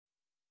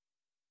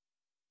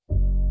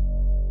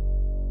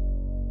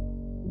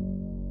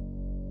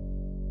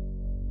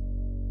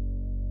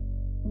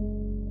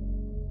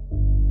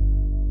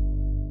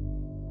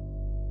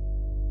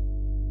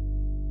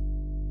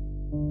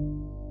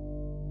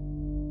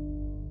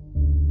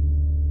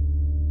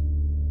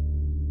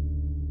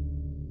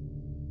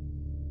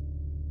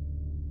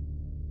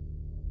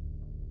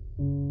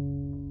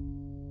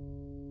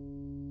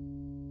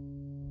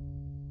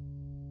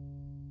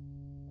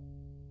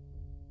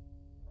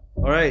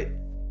right,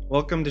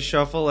 welcome to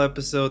Shuffle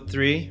episode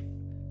 3.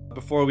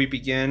 Before we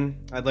begin,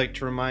 I'd like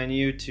to remind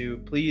you to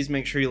please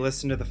make sure you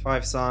listen to the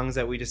 5 songs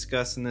that we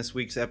discussed in this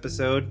week's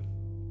episode.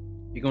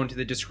 If you go into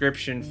the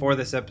description for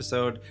this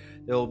episode,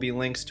 there will be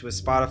links to a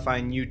Spotify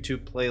and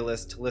YouTube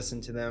playlist to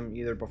listen to them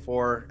either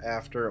before,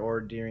 after,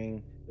 or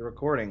during the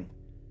recording.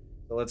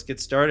 So let's get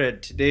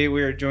started. Today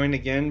we are joined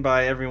again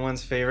by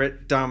everyone's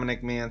favorite,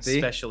 Dominic Manthe.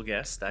 Special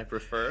guest, I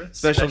prefer.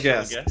 Special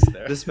guest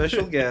there. The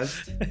special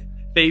guest.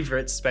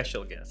 Favorite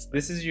special guest.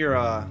 This is your,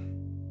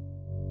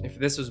 if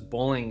this was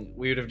bowling,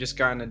 we would have just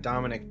gotten a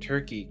Dominic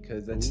turkey,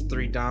 because that's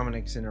 3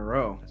 Dominics in a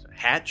row.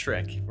 Hat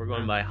trick. If we're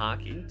going by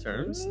hockey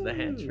terms, the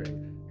hat trick.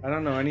 I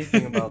don't know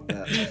anything about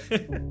that.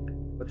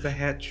 What's a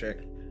hat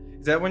trick?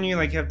 Is that when you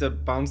have to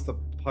bounce the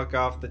puck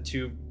off the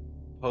 2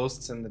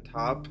 posts in the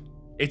top?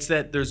 It's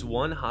that there's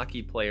one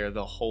hockey player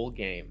the whole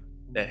game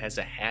that has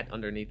a hat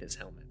underneath his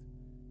helmet.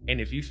 And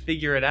if you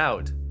figure it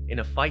out, in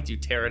a fight you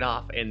tear it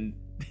off and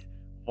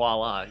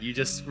voila, you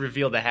just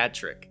reveal the hat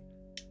trick.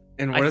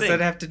 And what does that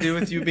have to do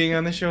with you being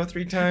on the show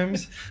 3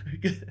 times?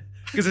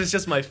 Because it's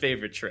just my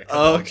favorite trick.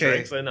 Oh, okay.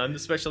 Tricks, and I'm the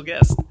special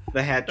guest.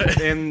 The hat trick.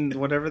 And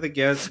whatever the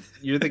guest,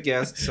 you're the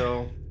guest,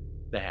 so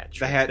the hat trick.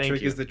 The hat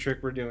trick is the trick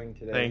we're doing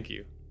today. Thank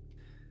you.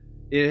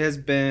 It has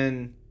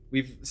been,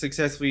 we've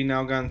successfully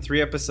now gone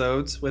 3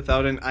 episodes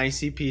without an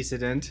ICP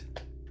incident.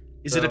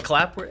 Is it a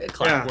clap-worthy?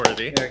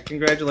 Yeah,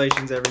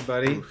 congratulations,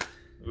 everybody.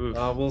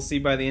 Oof. We'll see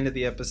by the end of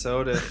the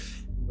episode if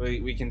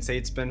we can say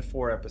it's been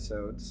 4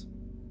 episodes.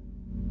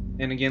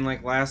 And again,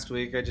 like last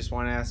week, I just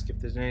want to ask if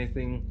there's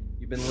anything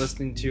you've been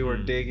listening to or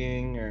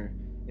digging or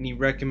any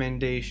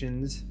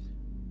recommendations.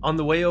 On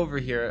the way over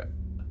here,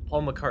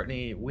 Paul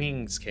McCartney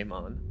Wings came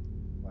on,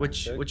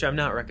 which I'm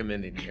not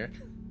recommending here.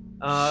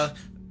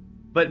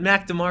 But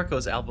Mac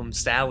DeMarco's album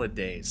Salad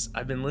Days,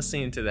 I've been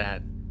listening to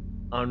that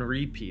on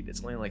repeat.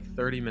 It's only like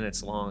 30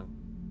 minutes long,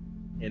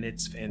 and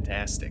it's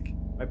fantastic.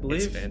 I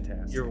believe it's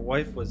fantastic. Your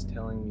wife was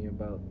telling me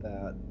about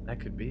that. That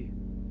could be.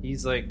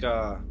 He's like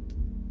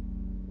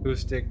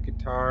acoustic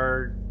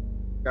guitar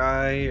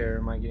guy, or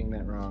am I getting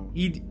that wrong?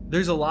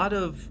 There's a lot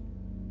of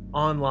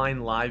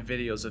online live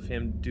videos of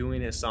him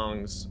doing his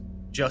songs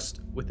just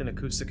with an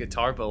acoustic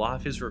guitar, but a lot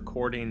of his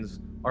recordings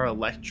are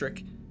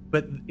electric,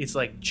 but it's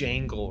like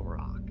jangle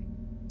rock.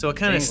 So it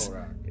kind of,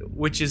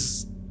 which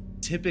is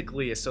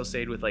typically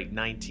associated with like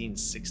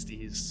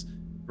 1960s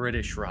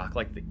British rock,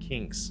 like the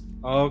Kinks.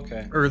 Oh,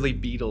 okay. Early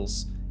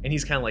Beatles, and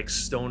he's kind of like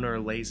stoner,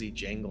 lazy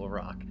jangle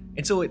rock.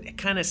 And so it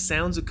kind of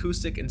sounds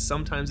acoustic, and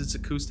sometimes it's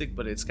acoustic,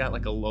 but it's got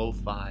like a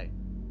lo-fi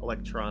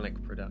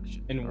electronic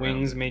production. And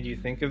Wings made you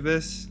think of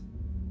this?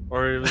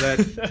 Or was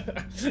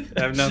that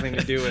have nothing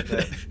to do with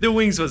it? The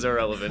Wings was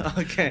irrelevant.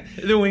 Okay.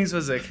 The Wings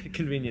was a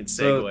convenient segue.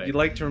 So you'd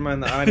like to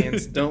remind the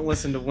audience, don't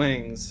listen to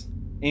Wings,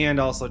 and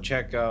also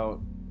check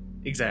out...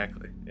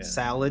 Exactly. Yeah.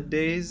 Salad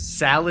Days?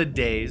 Salad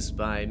Days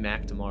by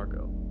Mac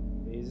DeMarco.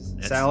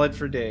 Salad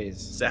for Days.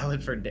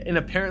 Salad for Days. And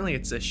apparently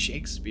it's a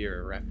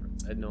Shakespeare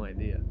reference. I had no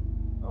idea.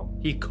 Oh.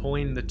 He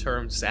coined the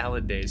term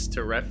Salad Days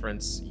to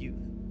reference youth.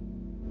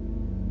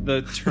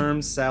 The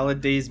term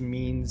Salad Days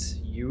means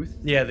youth?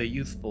 Yeah, the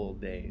youthful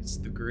days,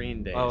 the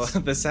green days. Oh,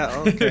 the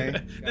salad.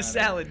 Okay. The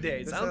salad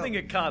days. I don't think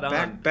it caught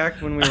on.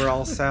 Back when we were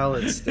all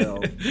salads still.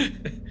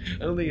 I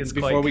don't think it's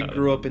before we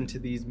grew up into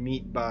these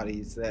meat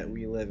bodies that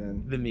we live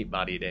in. The meat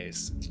body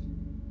days.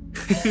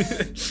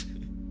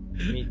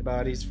 Meat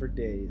bodies for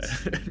days.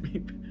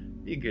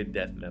 Be a good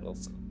death metal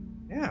song.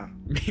 Yeah.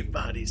 Meat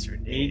bodies for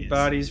days. Meat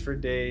bodies for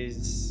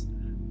days.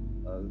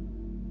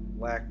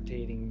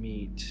 Lactating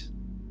meat.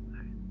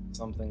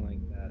 Something like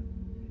that.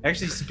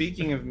 Actually,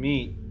 speaking of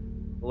meat,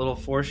 a little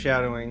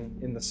foreshadowing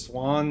in the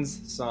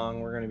Swans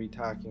song we're going to be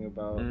talking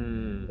about.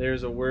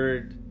 There's a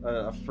word,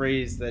 a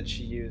phrase that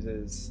she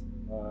uses,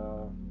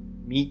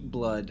 meat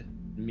blood.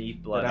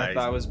 Meat blood. That I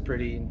thought was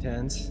pretty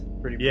intense,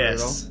 pretty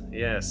brutal.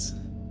 Yes.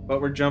 But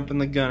we're jumping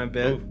the gun a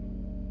bit.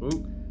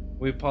 Ooh.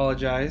 We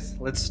apologize.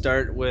 Let's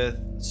start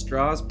with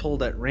Straws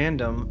Pulled at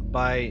Random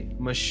by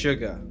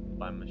Meshuggah.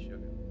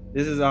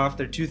 This is off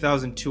their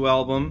 2002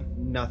 album,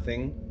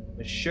 Nothing.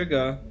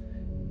 Meshuggah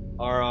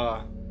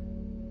are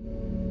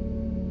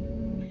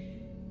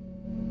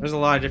there's a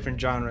lot of different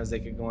genres they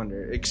could go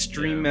under.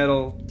 Extreme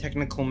metal,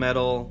 technical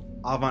metal,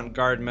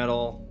 avant-garde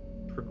metal,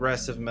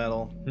 progressive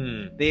metal.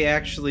 They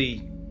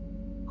actually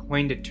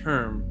coined a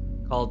term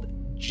called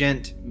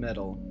gent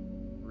metal.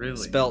 Really?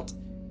 Spelt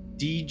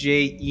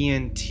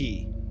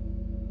D-J-E-N-T.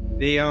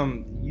 They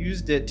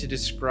used it to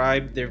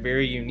describe their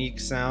very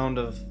unique sound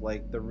of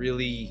like the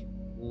really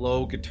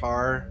low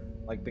guitar,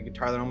 like the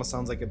guitar that almost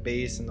sounds like a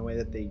bass, and the way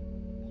that they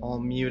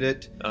palm mute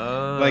it.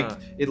 Like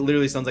it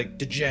literally sounds like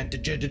degent.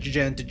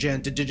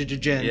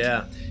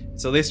 Yeah.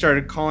 So they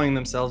started calling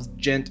themselves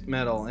gent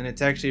metal, and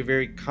it's actually a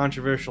very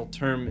controversial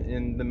term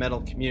in the metal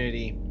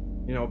community.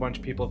 You know, a bunch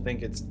of people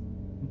think it's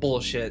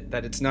bullshit,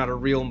 that it's not a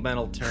real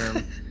metal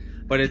term.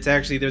 But it's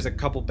actually, there's a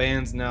couple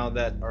bands now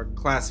that are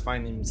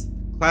classifying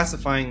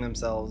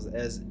themselves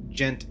as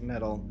gent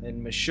metal,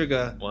 and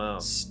Meshuggah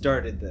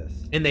started this.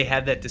 And they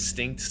had that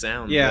distinct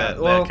sound. Yeah,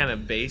 that kind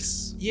of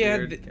bass.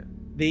 Yeah,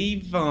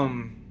 they've I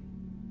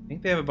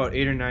think they have about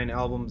 8 or 9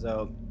 albums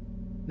out.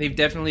 They've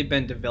definitely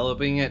been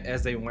developing it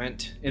as they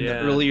went. In the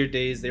earlier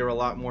days, they were a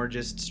lot more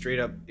just straight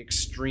up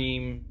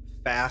extreme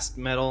fast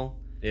metal.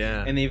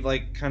 Yeah. And they've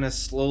like kind of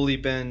slowly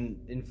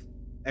been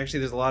actually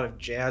there's a lot of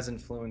jazz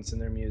influence in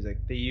their music.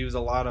 They use a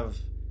lot of,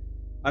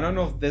 I don't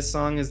know if this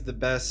song is the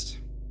best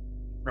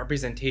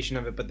representation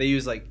of it, but they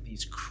use like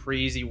these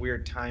crazy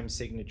weird time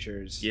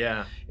signatures.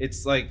 Yeah.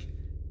 It's like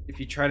if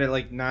you try to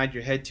like nod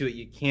your head to it,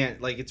 you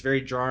can't. Like it's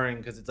very jarring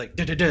because it's like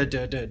da da da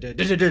da da da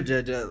da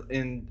da da,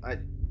 and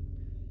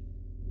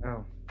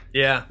oh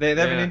yeah, they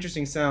have an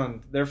interesting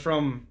sound. They're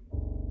from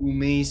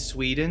Umeå,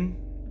 Sweden,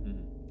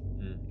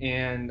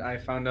 and I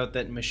found out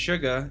that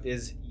Meshuggah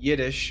is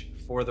Yiddish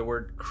for the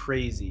word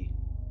crazy.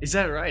 Is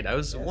that right? I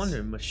was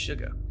wondering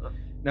Meshuggah. Huh.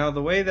 Now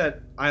the way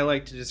that I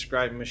like to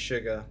describe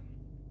Meshuggah,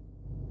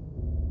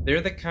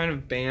 they're the kind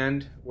of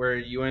band where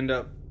you end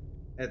up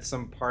at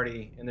some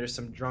party and there's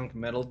some drunk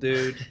metal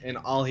dude and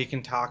all he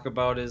can talk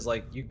about is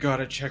like, you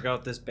gotta check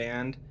out this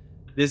band.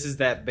 This is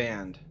that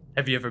band.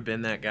 Have you ever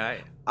been that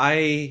guy?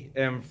 I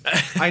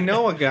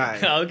know a guy.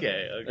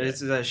 Okay.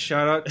 This is a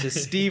shout out to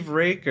Steve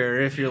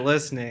Raker if you're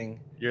listening.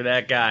 You're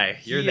that guy.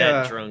 You're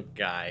that drunk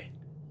guy.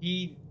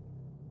 He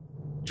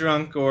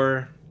drunk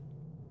or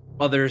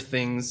other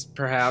things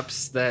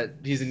perhaps that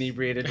he's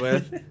inebriated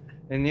with.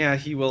 And yeah,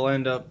 he will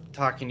end up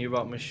talking to you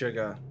about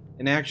Meshuggah.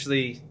 And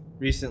actually,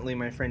 recently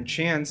my friend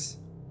Chance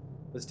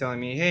was telling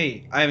me,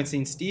 hey, I haven't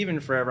seen Steve in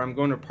forever. I'm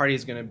going to a party.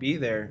 He's going to be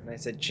there. And I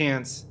said,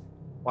 Chance,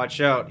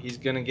 watch out. He's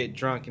going to get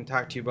drunk and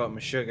talk to you about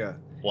Meshuggah.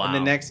 Wow. And the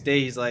next day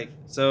he's like,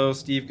 so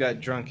Steve got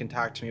drunk and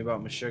talked to me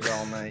about Meshuggah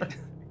all night.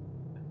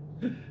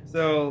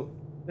 So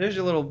there's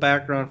your little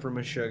background for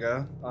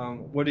Meshuggah.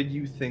 What did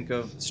you think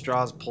of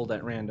Straws Pulled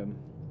at Random?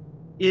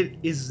 It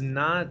is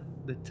not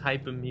the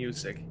type of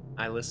music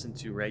I listen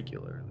to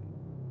regularly.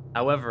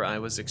 However, I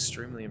was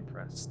extremely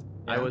impressed.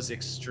 Yeah. I was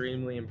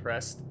extremely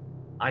impressed.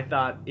 I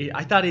thought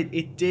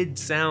it did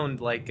sound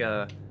like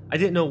I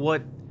didn't know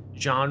what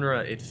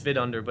genre it fit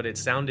under, but it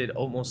sounded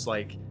almost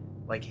like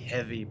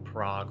heavy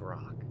prog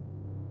rock.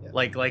 Yeah.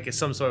 Like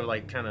some sort of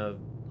like kind of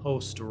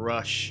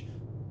post-Rush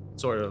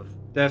sort of.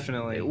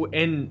 Definitely.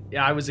 And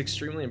I was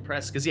extremely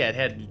impressed because it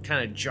had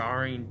kind of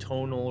jarring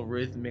tonal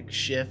rhythmic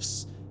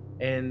shifts,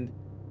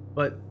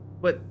 but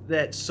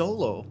that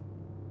solo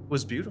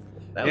was beautiful.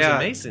 That was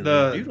amazing.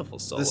 Beautiful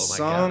solo. The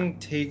song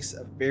takes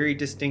a very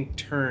distinct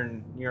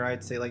turn near,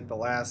 I'd say, like the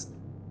last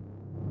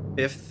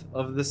fifth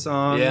of the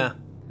song.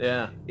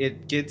 Yeah.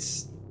 It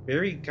gets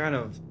very kind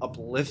of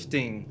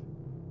uplifting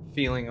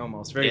feeling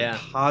almost. Very Yeah.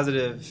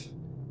 positive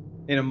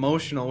and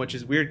emotional, which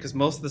is weird because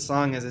most of the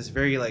song has this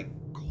very like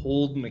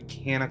cold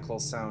mechanical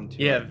sound to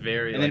it. Yeah,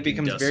 very. And then it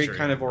becomes very industrial,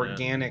 kind of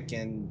organic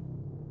and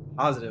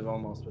positive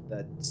almost with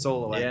that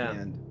solo at the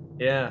end.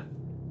 Yeah.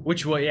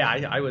 Which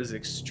I was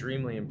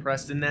extremely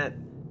impressed in that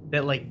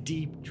like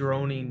deep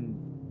droning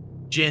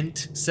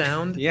gent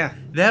sound. Yeah.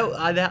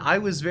 That I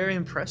was very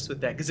impressed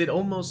with that because it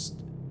almost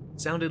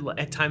sounded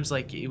at times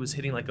like it was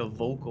hitting like a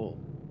vocal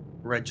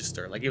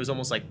register, like it was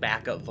almost like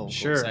backup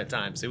vocals at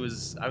times. I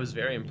was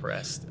very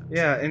impressed.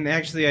 Yeah, and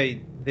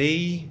actually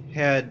they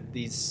had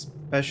these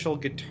special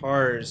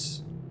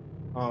guitars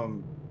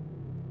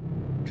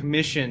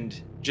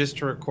commissioned just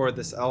to record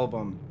this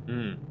album.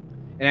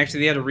 And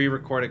actually they had to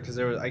re-record it because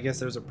there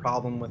was a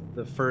problem with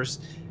the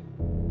first.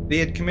 They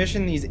had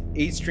commissioned these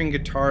 8-string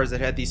guitars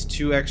that had these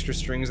 2 extra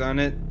strings on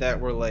it that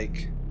were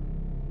like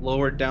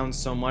lowered down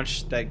so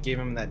much that gave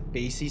them that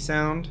bassy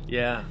sound.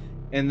 Yeah.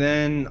 And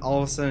then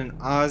all of a sudden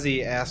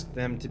Ozzy asked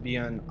them to be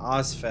on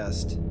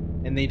Ozfest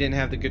and they didn't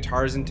have the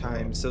guitars in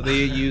time, so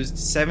they used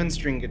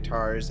 7-string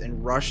guitars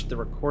and rushed the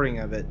recording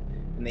of it,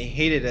 and they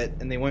hated it,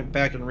 and they went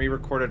back and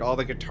re-recorded all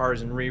the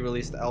guitars and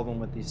re-released the album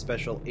with these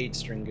special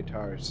 8-string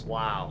guitars.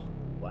 Wow.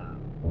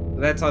 So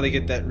that's how they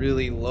get that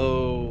really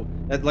low,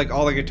 that like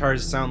all the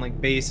guitars sound like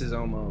basses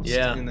almost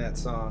in that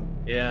song.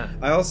 Yeah.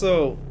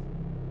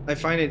 I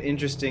find it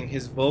interesting,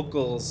 his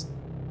vocals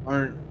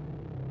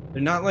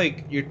they're not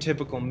like your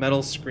typical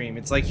metal scream.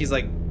 It's like he's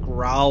like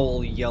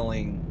growl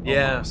yelling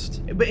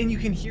almost. But and you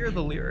can hear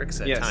the lyrics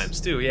at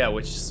times too,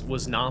 which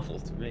was novel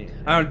to me.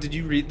 Did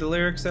you read the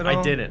lyrics at all?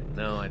 I didn't.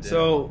 No, I didn't.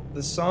 So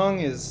the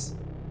song it's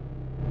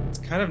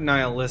kind of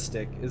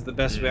nihilistic is the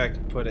best way I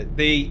could put it.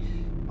 They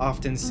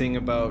often sing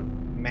about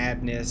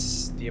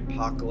madness, the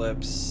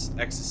apocalypse,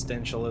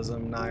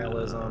 existentialism,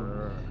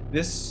 nihilism.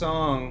 This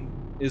song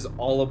is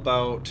all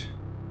about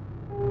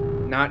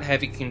not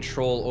having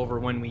control over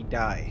when we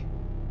die.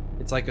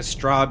 It's like a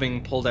straw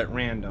being pulled at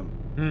random.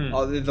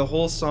 The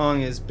whole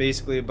song is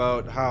basically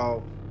about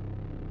how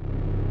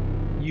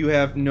you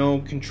have no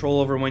control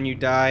over when you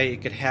die.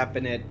 It could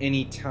happen at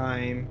any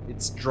time.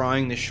 It's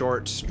drawing the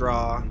short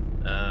straw.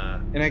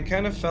 And I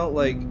kind of felt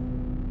like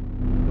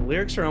the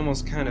lyrics are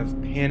almost kind of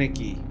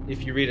panicky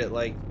if you read it.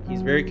 Like,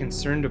 he's very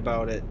concerned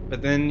about it.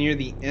 But then near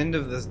the end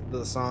of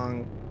the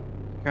song,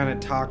 kind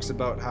of talks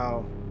about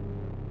how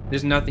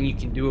there's nothing you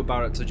can do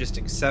about it, so just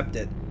accept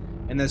it.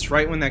 And that's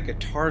right when that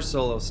guitar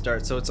solo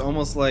starts. So it's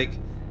almost like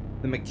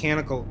the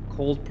mechanical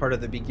cold part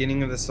of the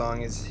beginning of the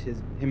song is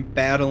him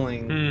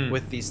battling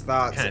with these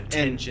thoughts, kind of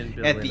tension and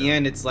building at the up.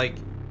 end it's like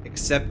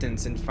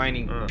acceptance and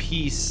finding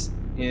peace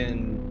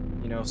in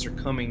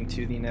succumbing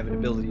to the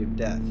inevitability of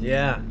death.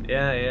 Yeah,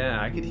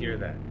 I could hear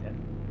that. Yeah.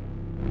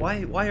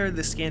 Why are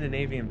the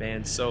Scandinavian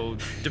bands so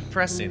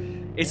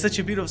depressing? It's such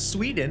a beautiful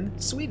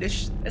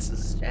Swedish.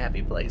 That's a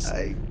happy place.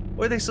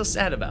 What are they so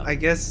sad about? I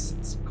guess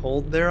it's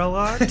cold there a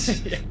lot.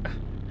 Yeah.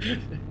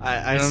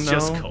 I don't know. It's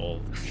just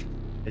cold.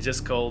 It's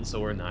just cold, so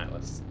we're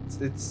nihilists.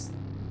 It's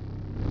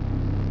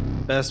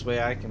the best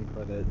way I can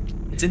put it.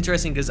 It's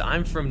interesting because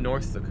I'm from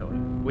North Dakota,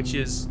 which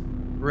is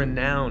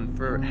renowned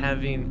for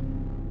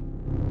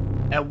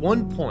having, at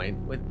one point,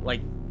 with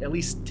like at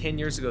least 10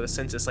 years ago, the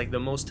census, like the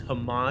most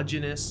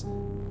homogenous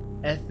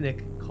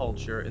ethnic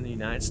culture in the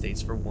United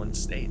States for one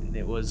state, and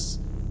it was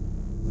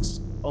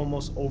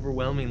almost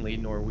overwhelmingly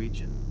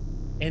Norwegian.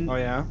 And, Oh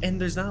yeah? And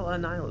there's not a lot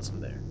of nihilism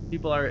there.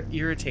 People are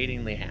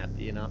irritatingly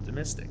happy and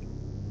optimistic.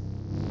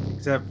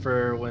 Except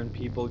for when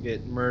people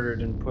get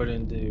murdered and put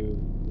into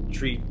the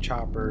tree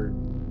chopper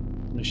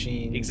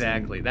machine.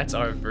 Exactly. That's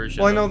our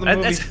version. Well, I know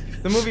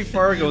of- the movie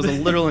Fargo is a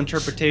literal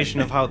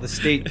interpretation of how the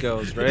state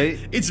goes, right?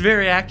 It's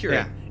very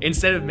accurate. Yeah.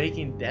 Instead of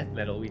making death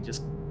metal, we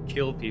just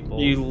kill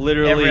people. You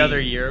literally every other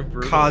year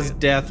brutally. cause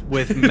death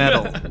with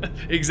metal.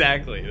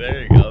 Exactly.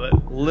 There you go.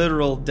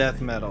 Literal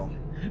death metal.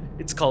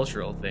 It's a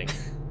cultural thing.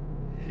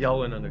 Y'all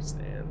wouldn't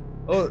understand.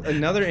 Oh,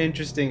 another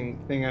interesting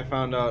thing I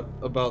found out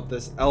about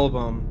this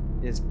album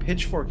is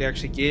Pitchfork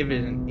actually gave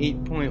it an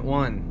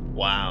 8.1.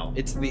 Wow.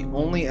 It's the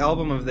only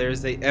album of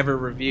theirs they ever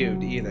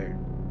reviewed either.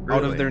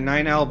 Out Really? of their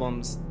 9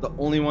 albums, the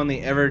only one they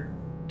ever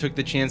took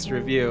the chance to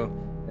review,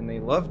 and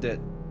they loved it.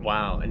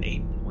 Wow, an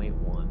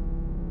 8.1.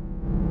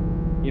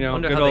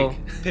 Wonder Good how old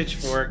they-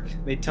 Pitchfork.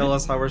 They tell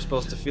us how we're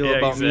supposed to feel Yeah,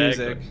 about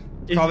exactly. music.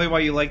 It's probably why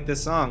you like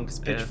this song, because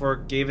Yeah.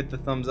 Pitchfork gave it the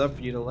thumbs up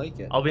for you to like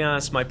it. I'll be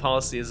honest, my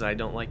policy is I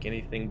don't like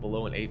anything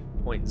below an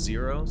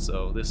 8.0,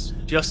 so this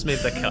just made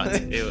the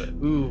cut.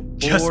 Ooh,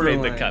 Just made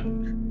the borderline. cut.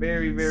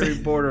 Very, very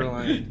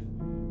borderline.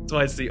 That's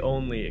why it's the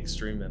only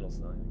extreme metal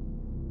song.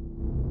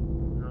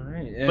 All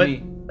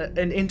right, But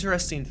an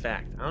interesting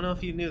fact. I don't know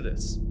if you knew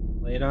this,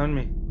 lay it on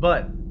me.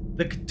 but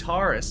the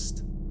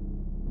guitarist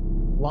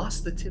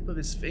lost the tip of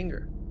his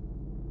finger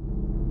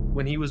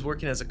when he was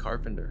working as a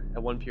carpenter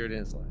at one period in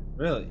his life.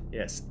 Really?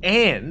 Yes.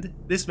 And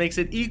this makes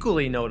it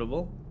equally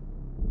notable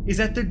is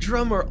that the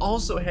drummer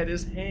also had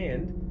his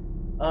hand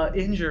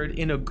injured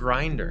in a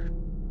grinder.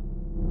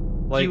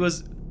 Like, He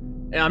was,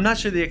 and I'm not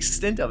sure the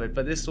extent of it,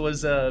 but this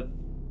was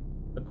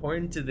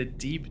according to the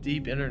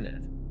deep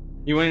internet.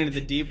 you went into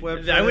the deep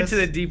web. For I went to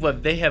this? the deep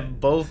web. They have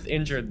both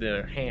injured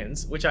their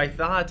hands, which I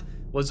thought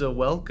was a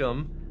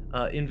welcome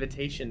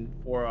invitation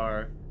for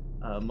our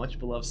much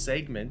beloved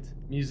segment,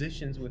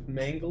 musicians with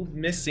mangled,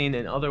 missing,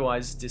 and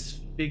otherwise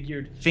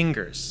disfigured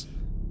fingers,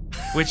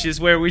 which is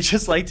where we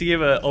just like to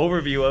give an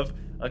overview of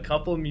a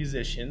couple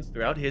musicians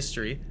throughout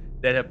history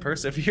that have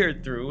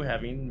persevered through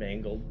having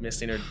mangled,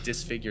 missing, or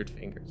disfigured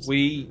fingers.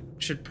 We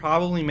should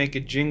probably make a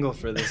jingle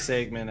for this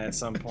segment at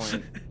some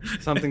point.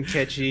 Something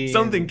catchy.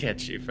 Something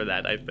catchy for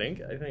that, I think.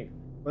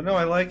 But no,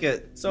 I like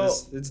it. So-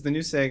 it's the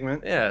new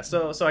segment. Yeah,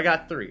 so I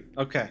got 3.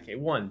 Okay. Okay,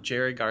 1,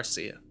 Jerry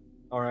Garcia.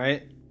 All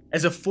right.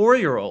 As a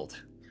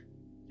 4-year-old,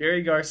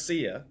 Jerry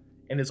Garcia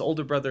and his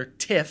older brother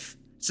Tiff,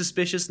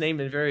 suspicious name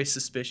and very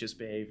suspicious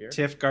behavior.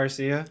 Tiff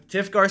Garcia.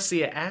 Tiff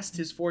Garcia asked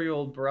his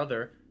 4-year-old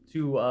brother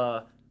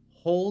to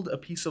hold a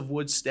piece of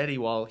wood steady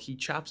while he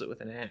chops it with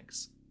an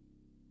axe.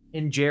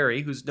 And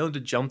Jerry, who's known to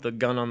jump the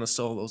gun on the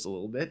solos a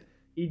little bit,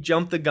 he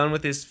jumped the gun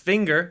with his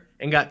finger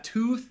and got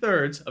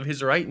 2/3 of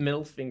his right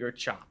middle finger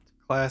chopped.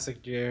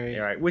 Classic Jerry.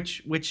 All right,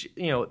 which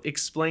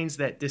explains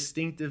that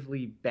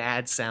distinctly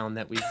bad sound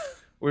that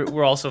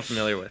we're also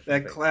familiar with.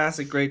 That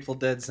classic Grateful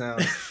Dead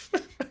sound.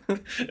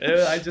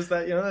 I just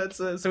thought that's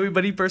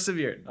but he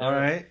persevered. All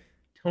right.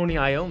 Tony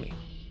Iommi,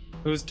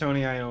 Who's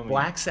Tony Iommi?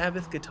 Black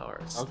Sabbath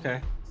guitarist. Okay.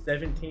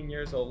 17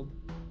 years old,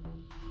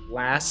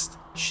 last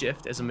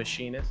shift as a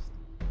machinist,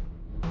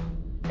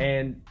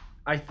 and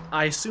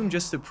I assume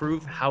just to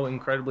prove how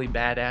incredibly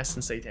badass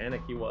and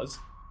satanic he was,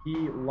 he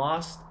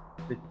lost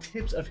the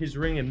tips of his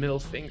ring and middle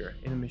finger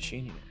in a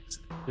machining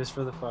accident, Just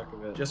for the fuck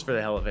of it. just for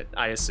the hell of it,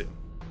 I assume.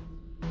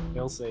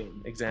 Hail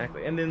Satan.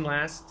 Exactly. And then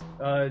last,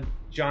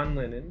 John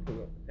Lennon,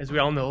 who, as we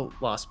all know,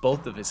 lost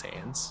both of his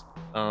hands,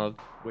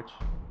 which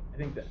I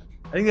think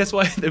that's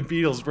why the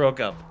Beatles broke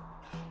up.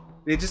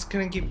 They just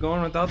couldn't keep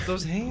going without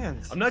those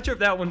hands. I'm not sure if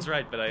that one's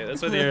right, but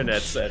that's what the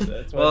internet said.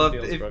 That's why Well, the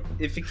Beatles broke up.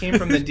 if it came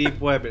from the deep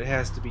web, it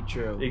has to be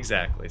true.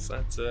 Exactly. So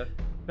that's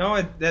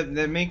No,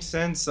 that makes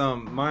sense.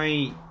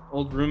 My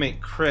old roommate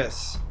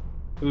Chris,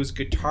 whose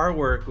guitar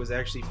work was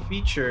actually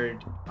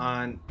featured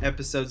on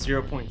episode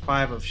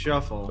 0.5 of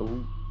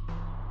Shuffle,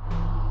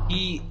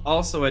 he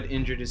also had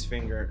injured his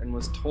finger and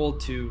was told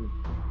to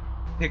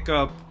pick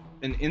up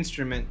an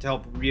instrument to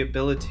help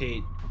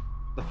rehabilitate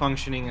the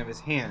functioning of his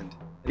hand.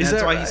 And Is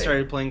that's that why right? he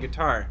started playing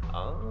guitar.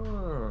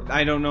 Oh.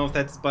 I don't know if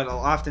that's, but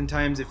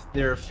oftentimes if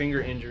there are finger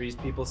injuries,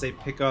 people say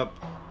pick up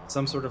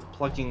some sort of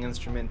plucking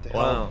instrument to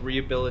Wow. help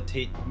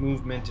rehabilitate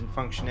movement and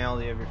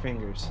functionality of your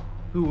fingers.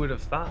 Who would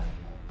have thought?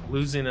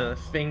 Losing a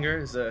finger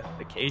is a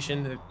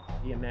occasion to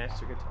be a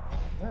master guitar.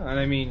 Yeah, and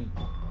I mean,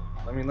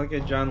 look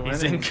at John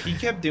He's Lennon. in- He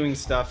kept doing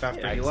stuff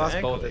after Yeah, he lost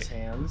both exactly. his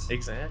hands.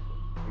 Exactly.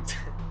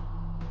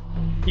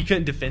 He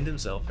couldn't defend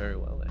himself very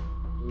well. That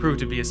proved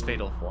to be his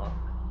fatal flaw.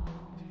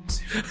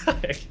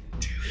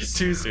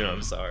 Too soon.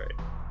 I'm sorry.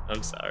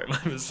 My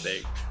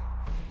mistake.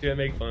 Do I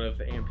make fun of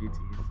the amputees?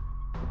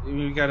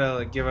 We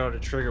gotta give out a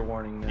trigger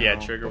warning now. Yeah,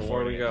 trigger before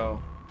warning. we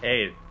go.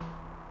 Hey,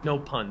 no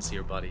puns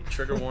here, buddy.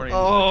 Trigger warning. Oh,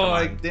 come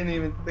I on. didn't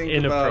even think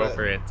about it.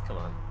 Inappropriate. Come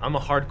on. I'm a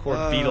hardcore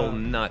Beatle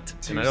nut,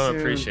 too and I don't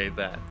soon. appreciate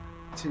that.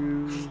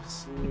 Too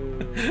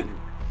soon.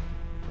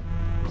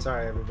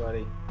 Sorry,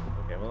 everybody.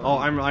 Okay, well. Oh,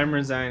 I'm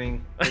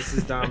resigning. This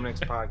is Dominic's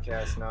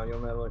podcast now.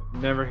 You'll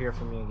never hear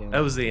from me again. That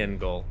was the end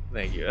goal.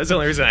 Thank you. That's the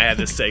only reason I had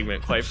this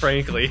segment, quite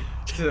frankly.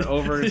 To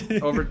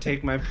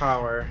overtake my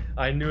power.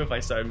 I knew if I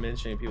started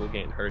mentioning people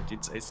getting hurt,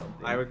 you'd say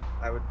something. I would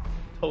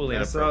Totally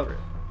mess up.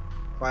 inappropriate.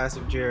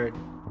 Classic Jared.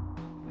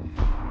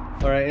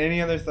 All right.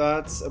 Any other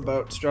thoughts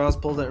about Straws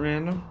Pulled at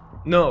Random?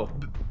 No,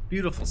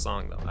 beautiful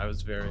song though. I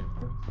was very.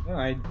 No,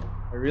 I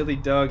really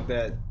dug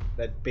that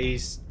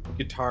bass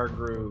guitar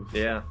groove.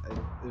 Yeah.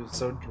 It was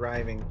so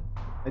driving.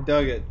 I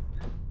dug it.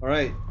 All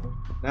right.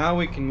 Now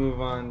we can move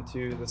on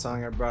to the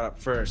song I brought up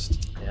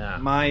first. Yeah.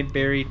 My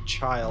Buried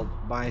Child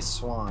by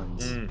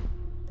Swans. Mm.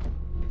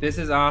 This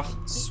is off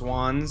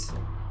Swans'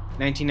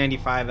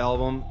 1995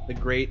 album, The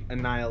Great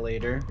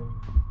Annihilator.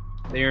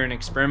 They are an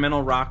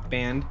experimental rock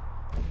band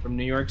from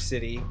New York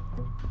City,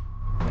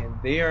 and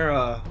they are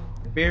a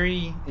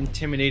very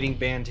intimidating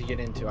band to get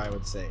into, I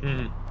would say.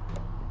 Mm.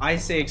 I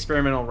say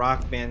experimental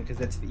rock band because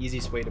that's the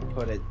easiest way to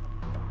put it.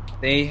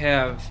 They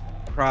have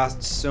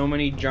crossed so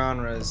many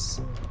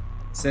genres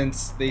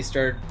since they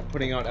started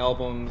putting out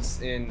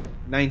albums in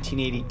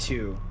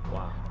 1982.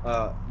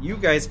 Wow. You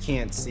guys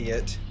can't see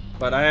it,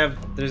 but I have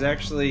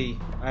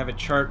a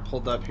chart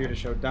pulled up here to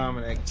show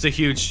Dominic. It's a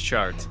huge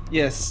chart.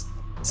 Yes.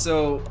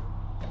 So,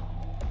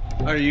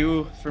 are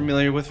you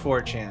familiar with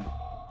 4chan?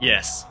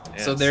 Yes.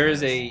 So there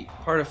is a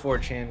part of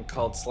 4chan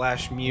called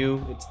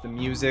 /mu. It's the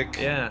music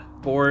Yeah.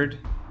 board,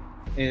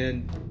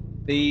 and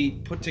they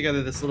put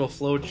together this little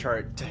flow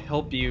chart to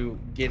help you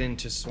get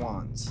into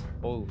Swans.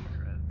 Holy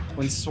crap.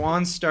 When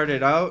Swans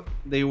started out,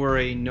 they were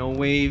a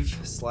no-wave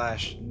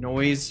 /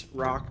 noise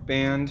rock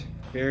band.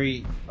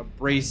 Very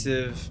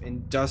abrasive,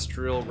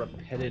 industrial,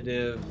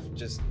 repetitive,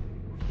 just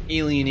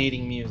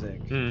alienating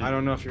music. Hmm. I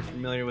don't know if you're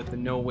familiar with the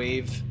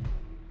no-wave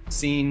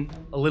scene.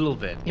 A little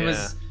bit. It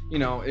was,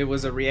 it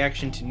was a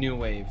reaction to new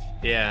wave.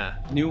 Yeah.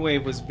 New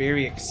wave was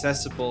very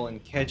accessible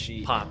and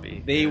catchy.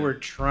 Poppy. They Yeah. were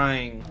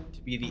trying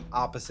to be the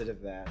opposite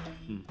of that.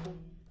 Hmm.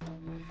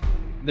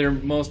 Their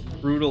most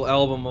brutal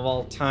album of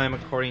all time,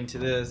 according to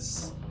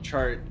this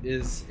chart,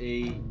 is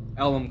a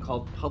album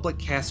called Public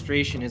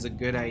Castration is a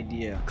Good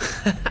Idea.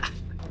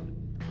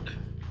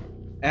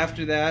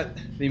 After that,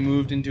 they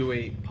moved into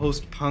a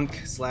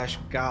post-punk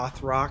 /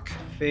 goth rock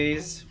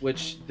phase,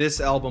 which this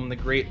album, The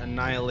Great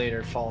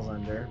Annihilator, falls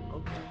under.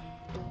 Okay.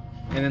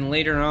 And then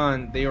later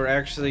on, they were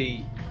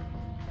actually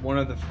one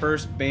of the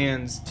first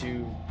bands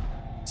to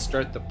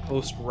start the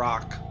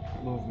post-rock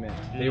movement.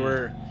 They Mm.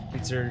 were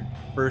considered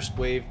first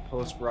wave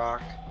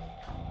post-rock.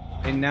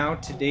 And now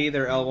today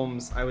their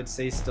albums, I would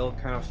say, still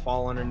kind of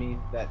fall underneath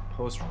that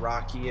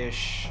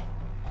post-rocky-ish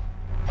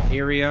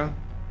area.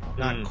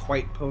 Not Mm.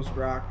 quite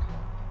post-rock.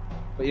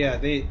 But yeah,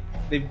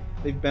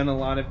 they've been a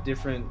lot of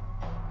different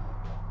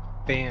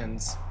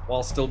bands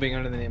while still being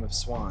under the name of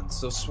Swans.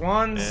 So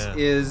Swans Yeah.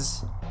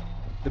 is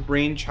the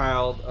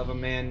brainchild of a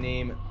man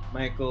named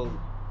Michael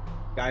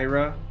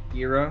Gira.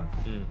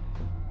 Mm.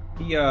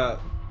 He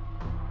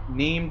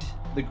named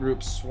the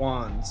group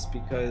Swans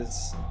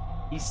because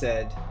he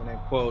said, and I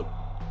quote,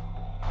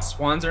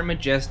 "Swans are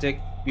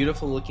majestic,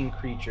 beautiful-looking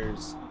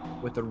creatures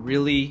with a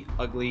really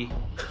ugly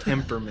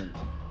temperament."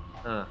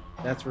 Huh.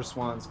 That's where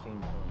Swans came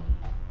from.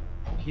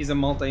 He's a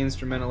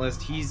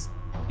multi-instrumentalist. He's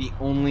the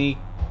only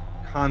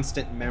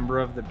constant member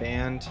of the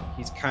band.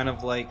 He's kind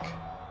of like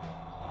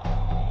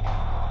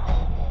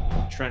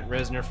Trent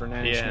Reznor for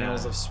Nine Inch Yeah.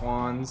 Nails of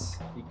Swans.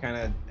 He kind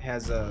of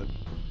has a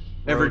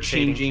Rotating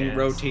ever-changing, cast,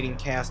 rotating yeah.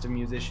 cast of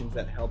musicians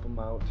that help him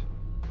out.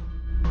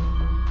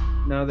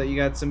 Now that you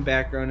got some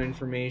background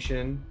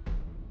information,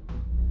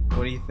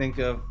 what do you think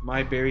of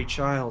My Buried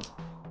Child?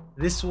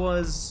 This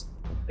was,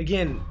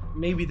 again,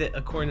 maybe that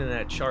according to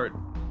that chart,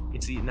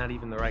 it's not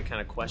even the right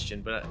kind of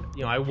question, but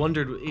I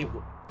wondered,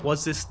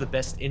 was this the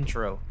best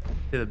intro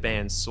to the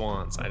band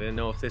Swans? I didn't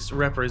know if this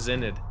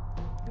represented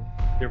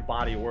their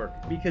body work,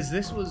 because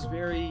this was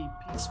very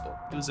peaceful.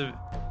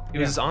 It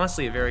was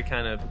honestly a very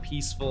kind of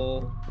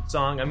peaceful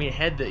song. I mean, it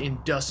had the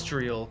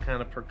industrial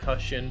kind of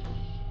percussion,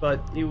 but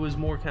it was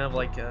more kind of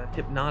like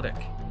hypnotic,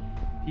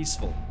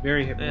 peaceful.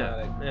 Very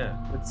hypnotic. Yeah.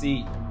 Let's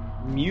see.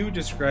 Mew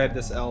described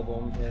this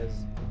album as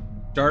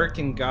dark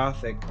and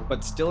gothic,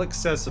 but still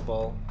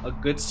accessible, a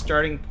good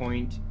starting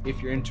point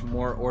if you're into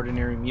more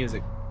ordinary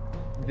music.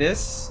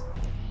 This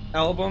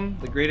album,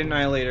 The Great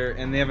Annihilator,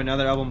 and they have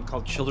another album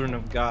called Children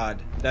of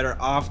God that are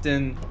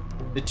often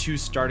the two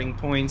starting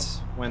points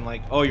when,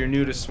 like, oh, you're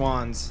new to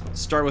Swans.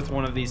 Start with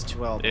one of these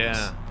two albums.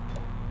 Yeah.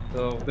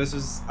 So this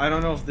is, I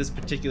don't know if this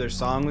particular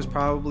song was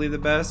probably the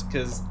best,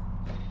 because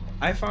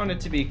I found it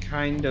to be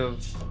kind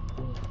of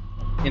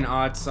an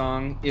odd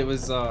song. It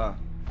was,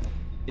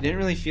 it didn't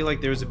really feel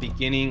like there was a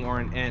beginning or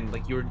an end.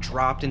 Like you were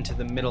dropped into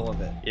the middle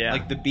of it. Yeah.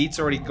 Like the beat's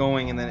already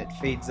going and then it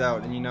fades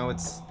out, and you know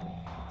it's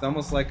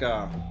almost like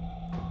a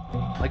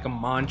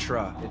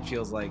mantra. It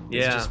feels like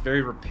it's Yeah. just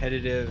very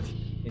repetitive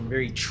and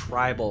very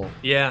tribal.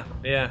 Yeah,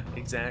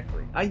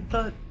 exactly. I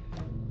thought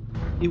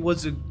it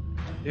was a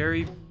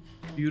very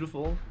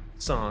beautiful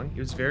song. It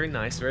was very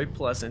nice, very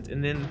pleasant.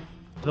 And then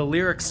the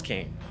lyrics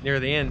came near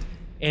the end.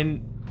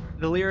 And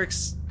the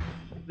lyrics,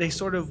 they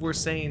sort of were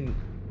saying,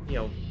 you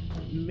know,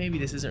 maybe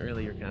this isn't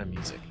really your kind of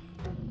music.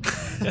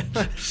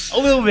 A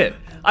little bit.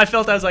 I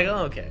was like,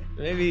 oh, okay.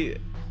 Maybe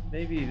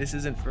this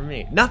isn't for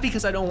me. Not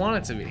because I don't want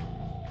it to be,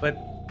 but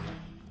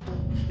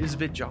it was a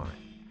bit jarring.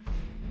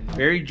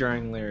 Very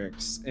jarring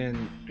lyrics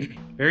and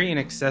very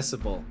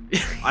inaccessible.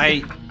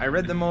 I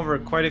read them over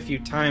quite a few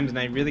times and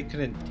I really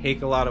couldn't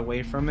take a lot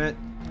away from it.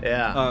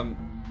 Yeah.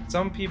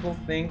 Some people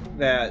think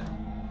that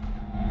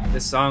the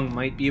song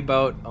might be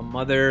about a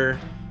mother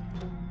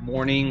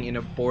mourning an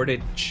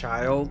aborted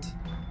child.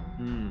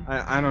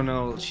 I don't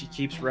know. She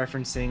keeps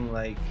referencing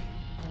like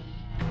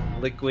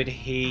liquid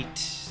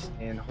hate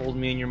and hold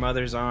me in your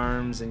mother's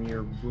arms and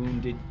your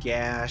wounded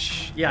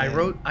gash. Yeah, I and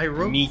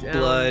wrote meat down,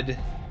 blood.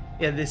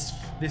 Yeah, this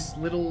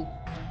little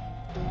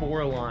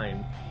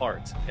 4-line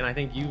part, and I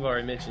think you've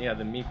already mentioned,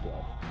 the meat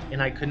blood,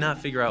 and I could not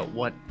figure out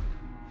what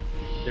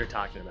they're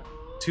talking about.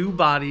 2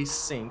 bodies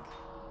sink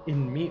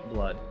in meat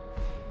blood,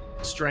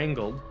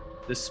 strangled,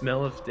 the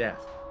smell of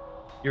death,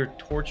 your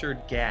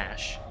tortured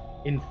gash,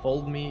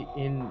 enfold me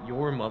in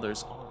your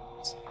mother's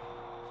arms.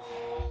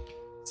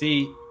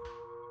 See,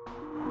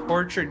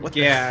 tortured What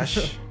the-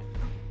 gash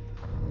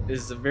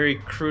is a very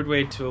crude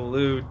way to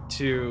allude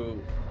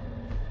to,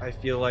 I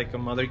feel like, a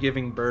mother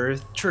giving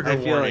birth. Trigger I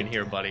feel warning like,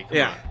 here, buddy. Come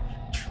yeah,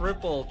 on.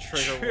 triple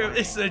trigger warning.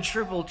 It's a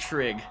triple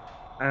trig.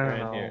 I don't right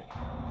know. here.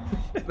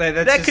 That's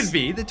That just- could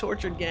be the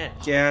tortured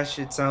gash. gash.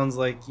 It sounds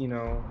like, you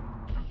know.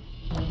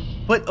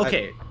 But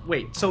okay,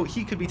 wait. So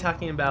he could be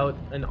talking about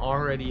an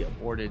already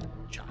aborted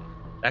child.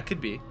 That could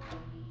be.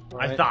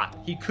 I Right. thought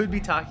he could be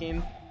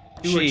talking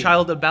to a She.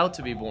 child about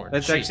to be born.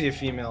 That's She. actually a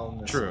female in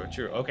this.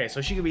 True. Okay,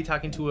 so she could be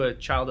talking to a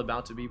child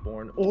about to be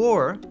born,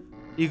 or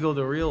you go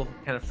the real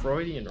kind of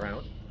Freudian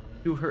route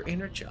to her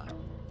inner child.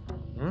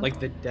 Like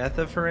the death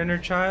of her inner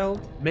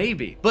child.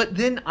 Maybe. But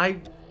then I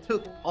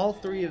took all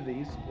 3 of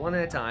these one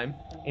at a time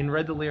and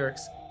read the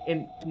lyrics,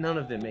 and none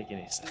of them make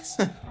any sense.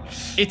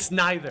 It's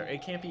neither.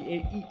 It can't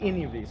be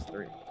any of these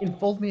 3.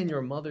 Enfold me in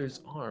your mother's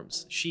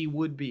arms. She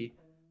would be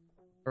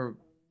her.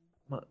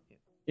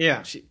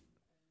 Yeah. She.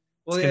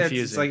 Well, It's yeah,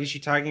 confusing. it's like, is she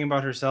talking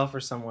about herself or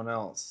someone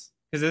else?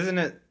 Because isn't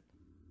it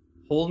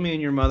hold me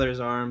in your mother's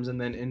arms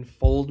and then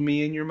enfold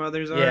me in your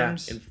mother's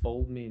arms? Yeah.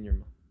 Enfold me in your.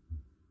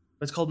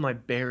 It's called my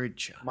buried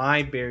child.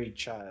 My buried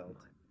child.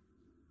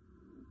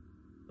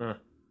 Uh.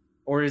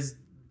 Or is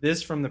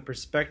this from the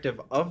perspective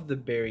of the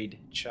buried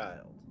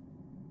child?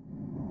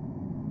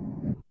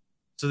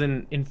 So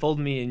then, enfold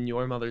me in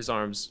your mother's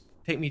arms.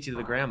 Take me to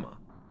the grandma.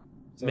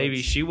 So Maybe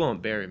it's- she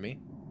won't bury me.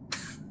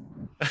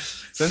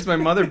 Since my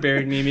mother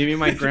buried me, maybe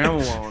my grandma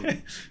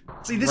won't.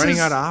 See, this Running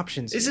is out of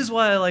options. This here. is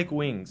why I like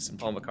Wings and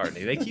Paul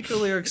McCartney. They keep the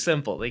lyrics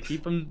simple. They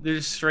keep them.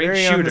 They're straight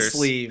very on the shooters.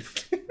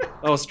 sleeve.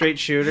 Oh, straight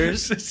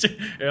shooters.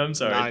 Yeah, I'm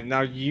sorry.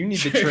 Now you need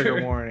the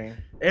trigger warning.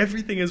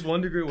 Everything is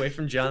 1 degree away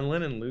from John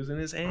Lennon losing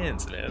his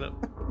hands, man.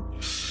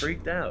 I'm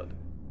freaked out.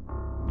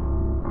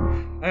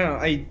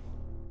 I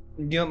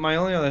don't know. My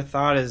only other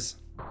thought is,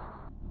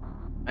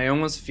 I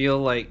almost feel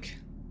like,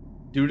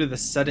 due to the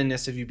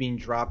suddenness of you being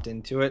dropped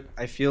into it,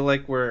 I feel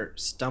like we're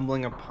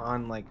stumbling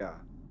upon like a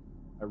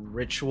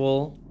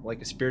ritual,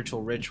 like a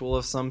spiritual ritual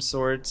of some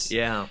sorts.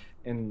 Yeah.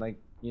 And like,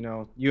 you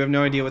know, you have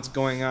no idea what's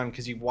going on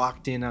because you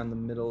walked in on the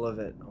middle of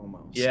it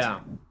almost. Yeah.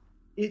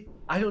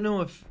 I don't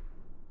know if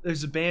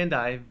there's a band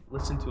I've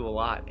listened to a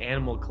lot,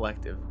 Animal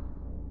Collective,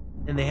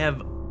 and they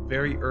have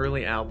very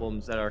early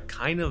albums that are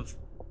kind of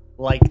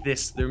like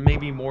this. They're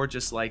maybe more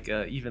just like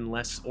even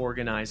less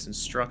organized and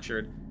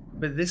structured.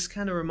 But this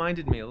kind of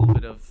reminded me a little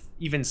bit of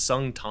even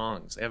Sung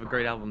Tongs. They have a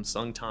great album,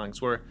 Sung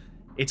Tongs, where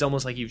it's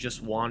almost like you've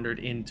just wandered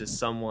into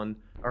someone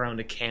around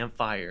a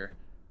campfire,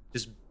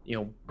 just, you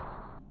know,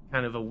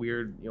 kind of a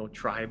weird, you know,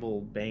 tribal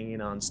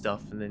banging on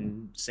stuff and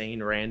then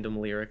saying random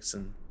lyrics,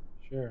 and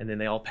Sure. then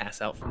they all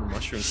pass out from the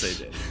mushrooms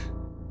they did.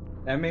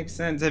 That makes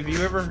sense. Have you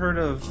ever heard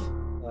of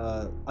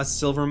a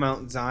Silver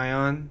Mount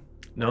Zion?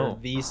 No. Or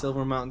the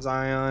Silver Mount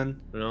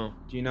Zion? No.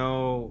 Do you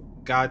know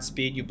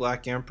Godspeed You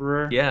Black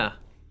Emperor? Yeah.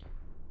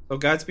 So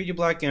Godspeed You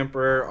Black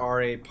Emperor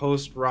are a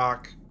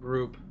post-rock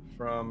group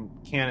from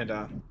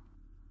Canada.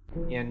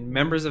 And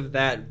members of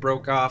that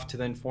broke off to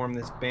then form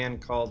this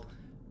band called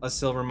A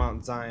Silver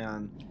Mount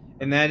Zion.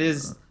 And that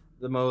is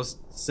the most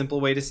simple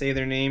way to say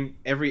their name.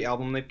 Every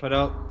album they put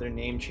out, their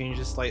name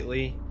changes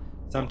slightly.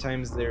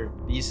 Sometimes they're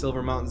the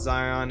Silver Mountain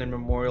Zion and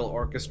Memorial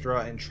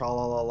Orchestra and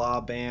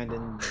Tra-La-La-La Band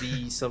and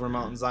the Silver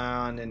Mountain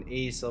Zion and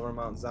a Silver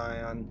Mountain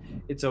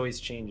Zion. It's always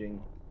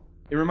changing.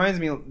 It reminds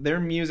me, their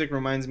music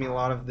reminds me a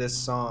lot of this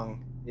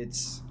song.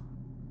 It's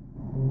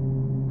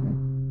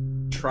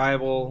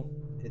tribal,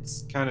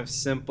 it's kind of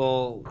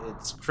simple,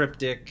 it's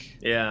cryptic.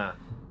 Yeah.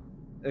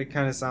 It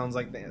kind of sounds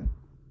like the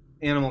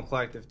Animal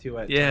Collective too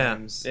at Yeah.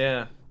 times.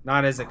 Yeah.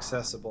 Not as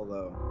accessible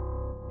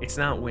though. It's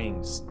not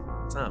Wings.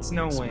 It's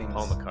no with Wings.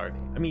 Paul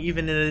McCartney. I mean,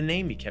 even in the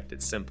name, he kept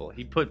it simple.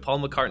 He put Paul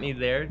McCartney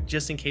there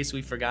just in case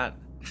we forgot.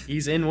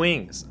 He's in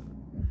Wings.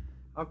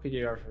 How could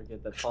you ever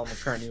forget that Paul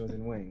McCartney was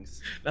in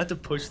Wings? Not to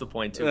push the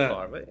point too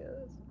far, but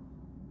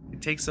yeah,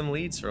 it takes some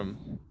leads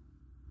from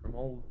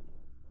old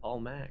Paul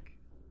Mac.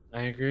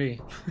 I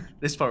agree.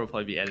 This part will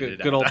probably be edited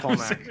out. Good old Paul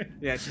Mac.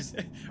 Yeah, just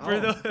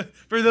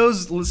for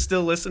those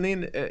still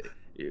listening,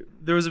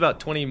 there was about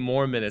 20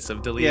 more minutes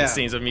of deleted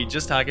scenes of me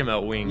just talking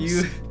about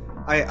Wings.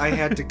 I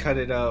had to cut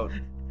it out.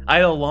 I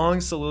had a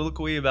long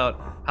soliloquy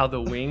about how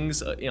the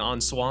wings on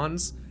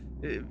Swans,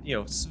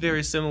 it's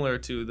very similar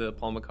to the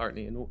Paul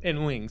McCartney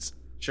in Wings.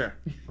 Sure.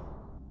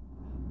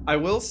 I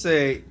will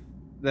say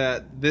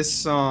that this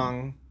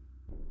song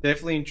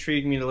definitely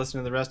intrigued me to listen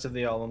to the rest of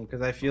the album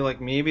because I feel like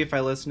maybe if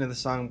I listened to the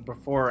song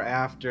before or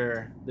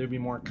after, there'd be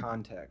more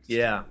context.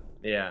 Yeah.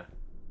 Yeah,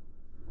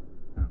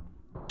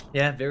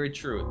 very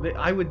true.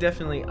 I would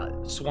definitely...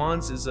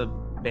 Swans is a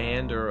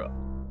band, or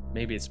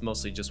maybe it's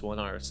mostly just one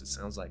artist, it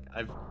sounds like,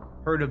 I've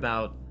heard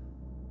about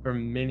for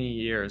many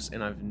years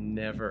and I've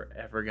never,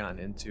 ever gotten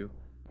into.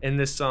 And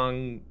this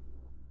song,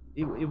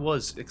 it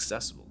was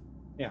accessible.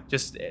 Yeah.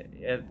 Just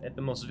at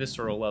the most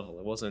visceral level.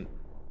 It wasn't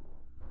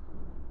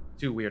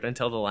too weird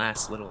until the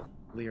last little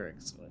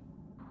lyrics. But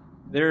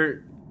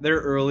Their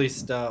early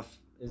stuff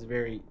is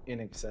very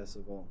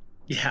inaccessible.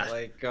 yeah.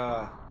 Like,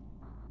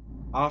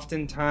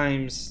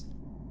 oftentimes,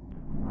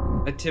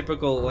 a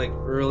typical, like,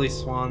 early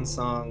Swan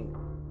song,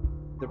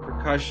 the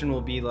percussion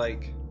will be,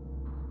 like,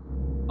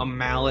 a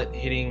mallet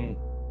hitting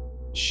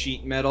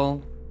sheet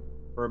metal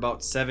for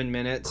about 7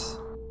 minutes,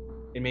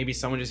 and maybe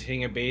someone just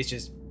hitting a bass,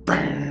 just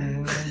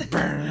burn,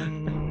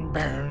 burn,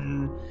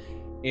 burn,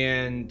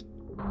 and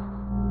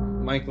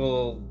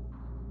Michael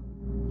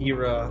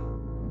Gira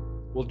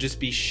will just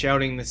be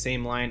shouting the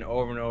same line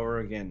over and over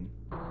again.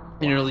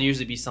 And it'll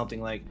usually be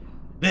something like,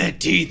 "The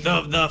teeth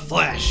of the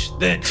flesh,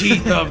 the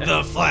teeth of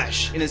the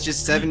flesh," and it's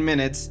just 7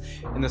 minutes,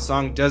 and the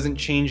song doesn't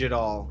change at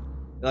all.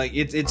 Like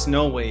it's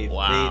no wave.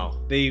 Wow.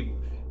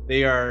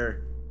 They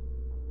are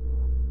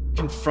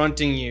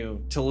confronting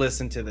you to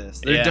listen to this.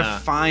 They're Yeah.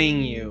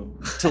 defying you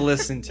to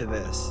listen to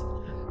this.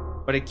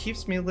 But it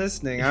keeps me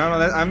listening. I don't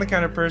know. I'm the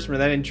kind of person where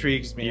that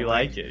intrigues me. You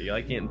like it. You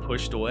like getting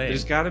pushed away.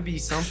 There's got to be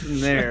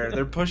something there.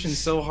 They're pushing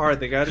so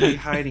hard. They got to be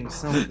hiding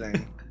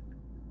something.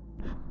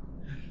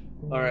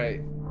 All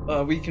right.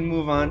 We can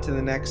move on to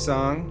the next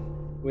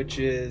song, which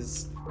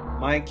is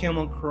My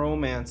Chemical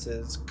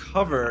Romance's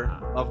cover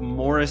of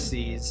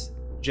Morrissey's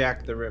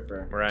Jack the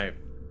Ripper. Right.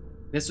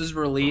 This was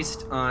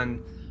released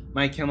on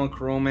My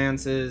Chemical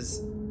Romance's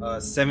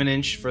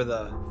 7-inch for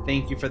the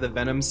Thank You for the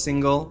Venom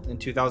single in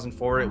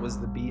 2004. It was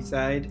the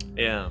B-side.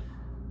 Yeah.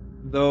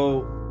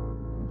 Though,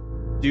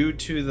 due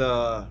to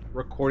the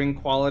recording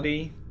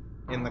quality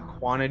and the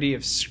quantity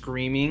of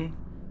screaming,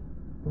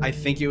 I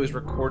think it was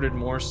recorded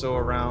more so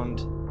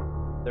around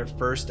their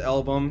first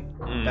album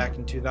back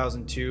in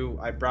 2002,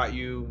 I Brought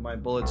You My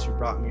Bullets, You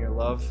Brought Me Your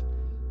Love.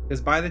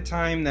 Because by the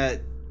time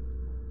that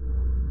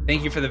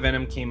Thank You for the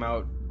Venom came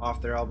out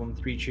off their album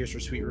 3 Cheers for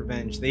Sweet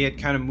Revenge, they had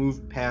kind of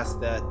moved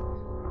past that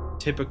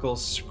typical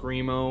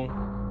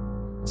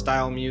screamo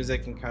style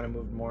music and kind of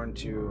moved more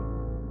into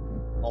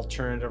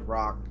alternative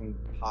rock and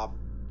pop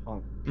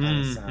punk kind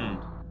of sound.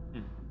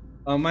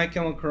 My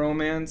Chemical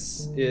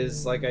Romance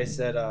is, like I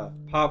said, a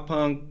pop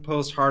punk,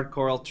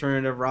 post-hardcore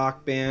alternative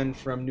rock band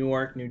from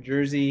Newark, New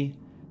Jersey.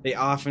 They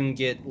often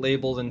get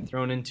labeled and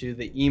thrown into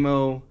the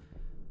emo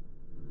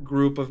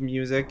group of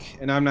music,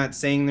 and I'm not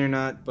saying they're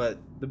not, but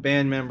the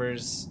band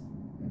members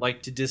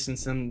like to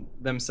distance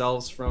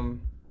themselves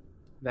from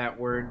that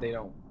word. They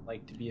don't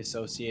like to be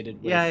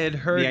associated with I had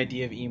heard the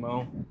idea of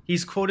emo.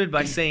 He's quoted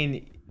by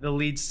saying, the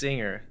lead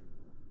singer,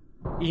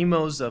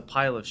 emo's a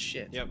pile of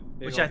shit. Yep.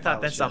 Which I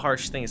thought that's a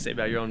harsh thing to say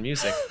about your own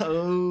music.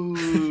 Oh.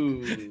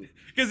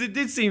 Because it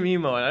did seem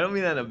emo, and I don't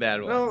mean that in a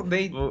bad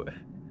way. Well,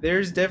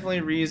 there's definitely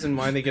a reason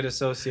why they get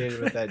associated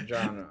with that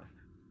genre.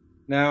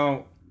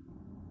 Now,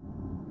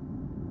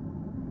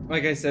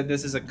 like I said,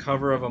 this is a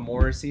cover of a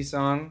Morrissey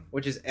song,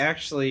 which is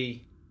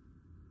actually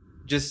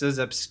just as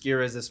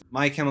obscure as this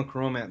My Chemical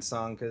Romance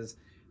song, because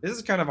this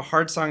is kind of a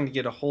hard song to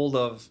get a hold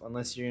of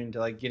unless you're into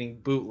like getting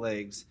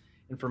bootlegs.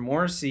 And for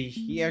Morrissey,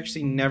 he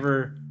actually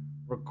never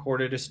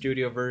recorded a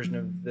studio version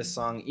of this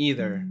song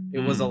either. It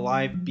was a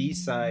live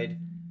B-side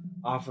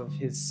off of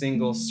his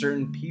single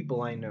Certain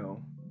People I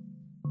Know.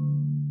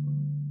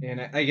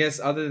 And I guess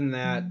other than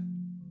that,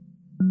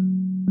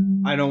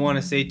 I don't want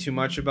to say too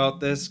much about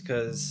this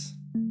because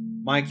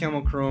My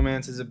Chemical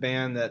Romance is a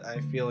band that I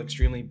feel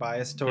extremely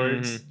biased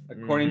towards.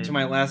 According to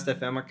my Last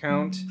FM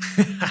account,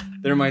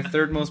 they're my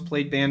third most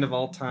played band of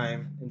all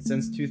time, and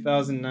since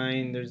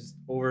 2009, there's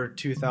over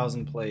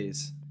 2,000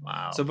 plays.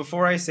 Wow. So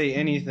before I say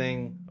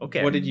anything,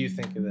 Okay. what did you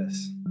think of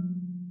this?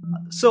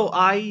 So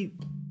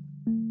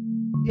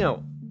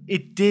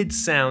it did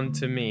sound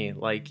to me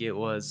like it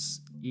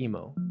was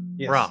emo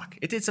Yes. rock.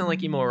 It did sound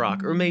like emo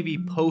rock, or maybe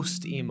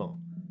post-emo.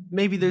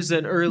 Maybe there's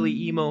an early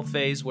emo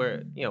phase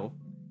where,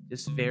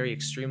 just very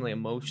extremely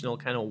emotional,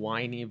 kind of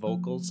whiny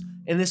vocals.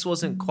 And this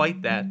wasn't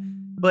quite that.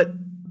 But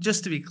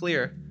just to be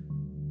clear,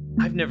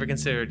 I've never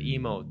considered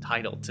emo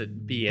title to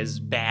be as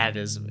bad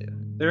as...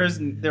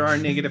 There are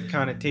negative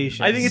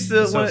connotations. I think it's the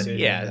one. associated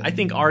Yeah, with it. I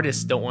think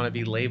artists don't want to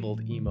be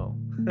labeled emo.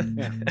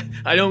 Yeah.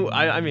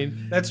 I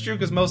mean, That's true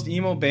because most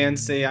emo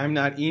bands say I'm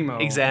not emo.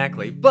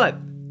 exactly. But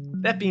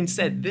that being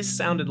said, this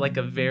sounded like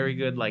a very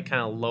good, like,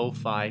 kind of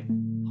lo-fi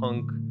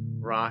punk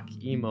rock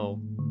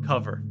emo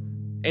cover.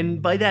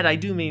 And by that I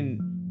do mean,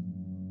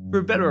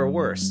 for better or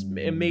worse,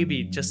 and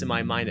maybe just in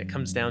my mind it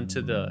comes down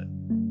to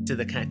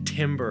the kind of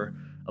timbre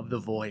of the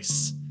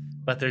voice.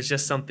 But there's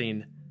just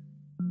something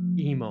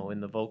emo in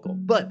the vocal.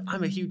 But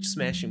I'm a huge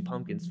Smashing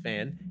Pumpkins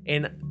fan,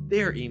 and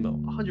they're emo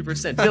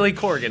 100%. Billy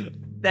Corgan,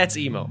 that's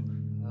emo.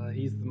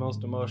 He's the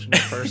most emotional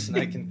person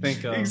I can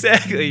think of.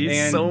 Exactly.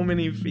 And So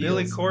many feels.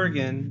 Billy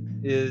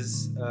Corgan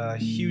is a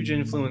huge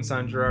influence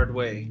on Gerard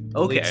Way,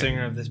 the lead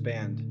singer of this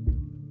band,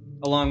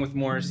 along with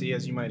Morrissey,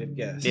 as you might have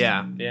guessed.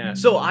 Yeah.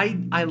 So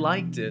I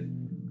liked it.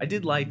 I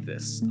did like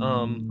this.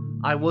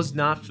 I was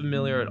not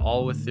familiar at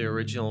all with the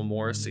original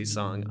Morrissey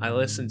song. I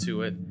listened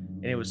to it,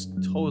 and it was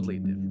totally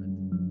different.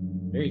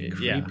 Very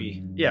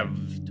creepy. Yeah,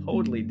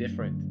 totally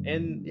different.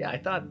 And yeah, I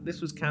thought this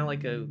was kind of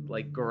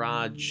like a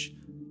garage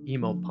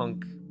emo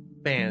punk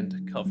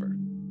band cover.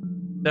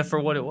 That for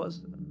what it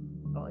was,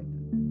 I liked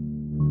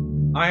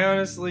it. I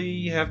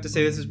honestly have to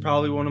say this is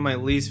probably one of my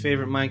least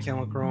favorite My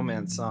Chemical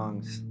Romance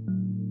songs.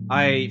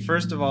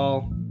 First of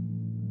all,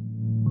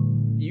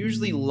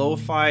 usually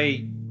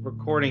lo-fi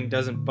recording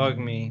doesn't bug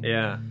me.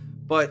 Yeah.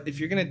 But if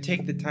you're going to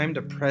take the time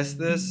to press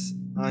this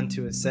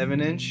onto a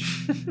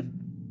 7-inch,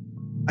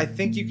 I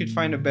think you could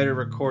find a better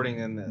recording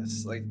than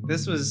this. Like,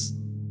 this was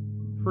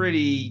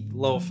pretty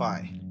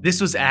lo-fi. This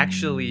was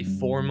actually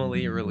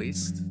formally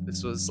released.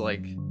 This was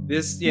like...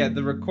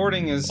 The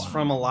recording is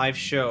from a live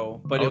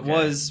show, but it Okay.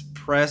 was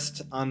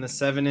pressed on the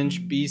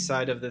 7-inch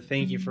B-side of the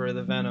Thank You for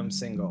the Venom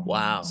single.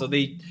 Wow. So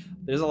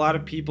there's a lot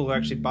of people who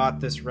actually bought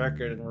this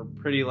record and were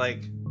pretty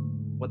like,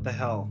 what the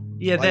hell?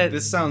 Yeah, Like,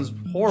 this sounds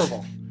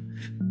horrible.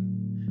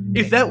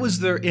 If that was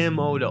their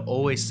MO to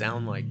always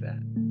sound like that,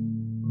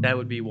 that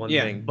would be one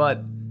thing.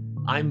 But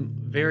I'm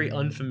very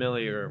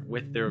unfamiliar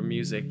with their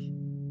music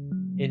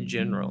in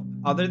general.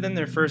 Other than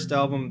their first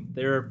album,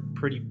 they're a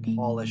pretty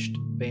polished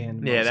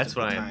band. Yeah, most that's of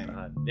the what I time.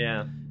 thought.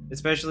 Yeah.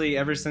 Especially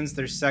ever since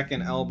their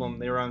second album,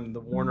 they were on the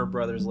Warner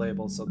Brothers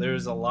label, so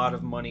there's a lot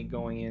of money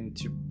going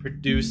into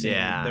producing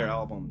their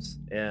albums.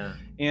 Yeah.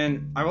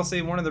 And I will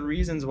say one of the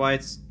reasons why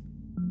it's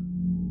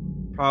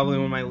probably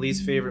one of my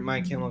least favorite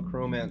My Chemical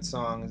Romance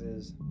songs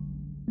is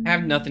I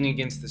have nothing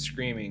against the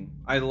screaming.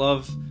 I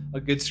love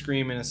a good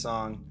scream in a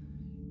song.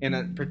 And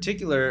in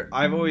particular,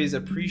 I've always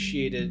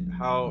appreciated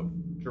how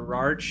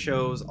Gerard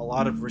shows a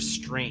lot of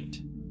restraint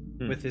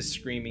with his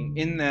screaming,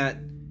 in that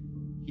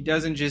he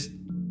doesn't just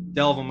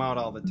delve them out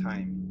all the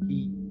time.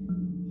 He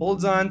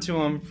holds on to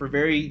them for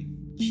very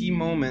key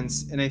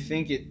moments, and I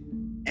think it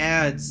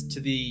adds to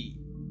the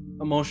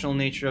emotional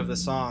nature of the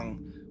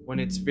song when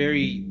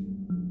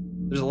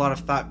there's a lot of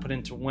thought put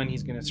into when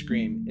he's going to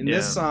scream. In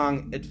this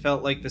song, it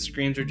felt like the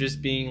screams were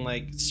just being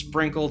like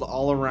sprinkled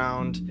all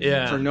around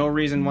for no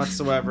reason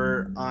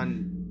whatsoever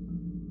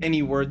on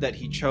any word that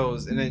he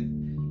chose,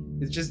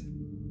 and it's just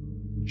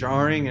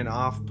jarring and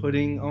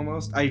off-putting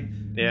almost. I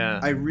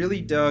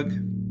really dug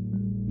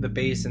the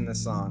bass in the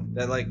song.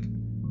 That like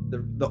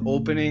the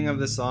opening of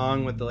the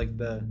song with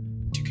the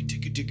ticka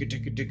ticka ticka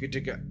ticka ticka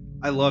ticka.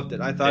 I loved it.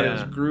 I thought it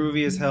was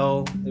groovy as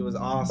hell. It was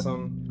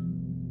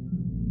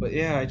awesome. But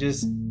yeah,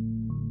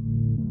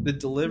 the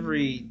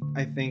delivery,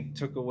 I think,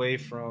 took away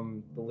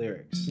from the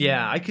lyrics.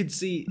 Yeah, I could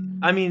see.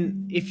 I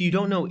mean, if you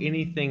don't know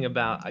anything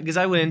about, because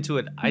I went into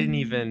it, I didn't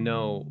even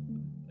know,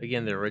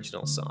 again, the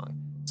original song.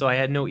 So I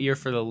had no ear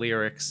for the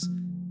lyrics.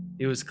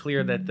 It was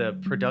clear that the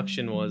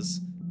production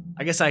was,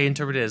 I guess I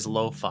interpreted it as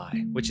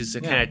lo-fi, which is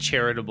a kind of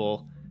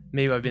charitable,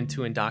 maybe I've been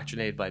too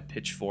indoctrinated by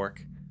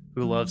Pitchfork,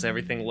 who loves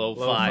everything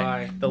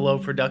lo-fi, the low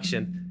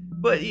production.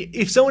 But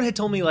if someone had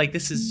told me, like,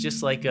 this is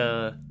just like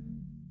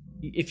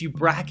if you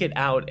bracket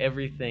out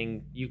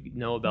everything you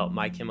know about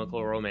My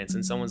Chemical Romance,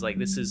 and someone's like,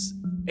 this is,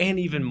 and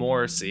even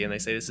Morrissey, and they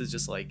say this is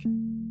just like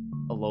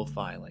a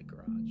lo-fi, like,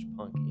 garage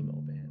punk emo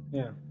band.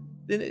 Yeah.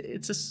 Then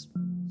it's a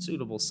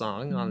suitable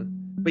song on,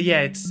 but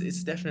yeah,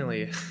 it's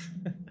definitely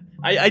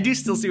I do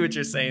still see what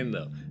you're saying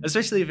though,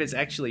 especially if it's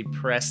actually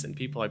pressed and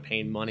people are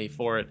paying money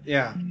for it.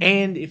 Yeah.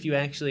 And if you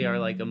actually are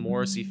like a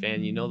Morrissey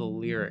fan, you know the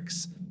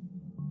lyrics,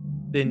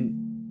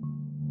 then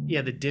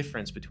yeah, the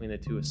difference between the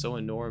two is so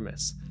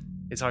enormous.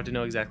 it's hard to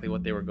know exactly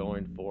what they were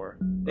going for.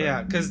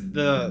 Yeah, because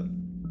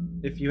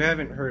if you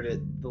haven't heard it,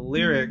 the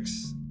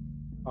lyrics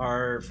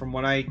are, from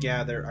what I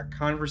gather, a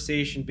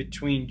conversation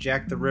between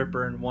Jack the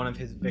Ripper and one of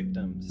his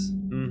victims.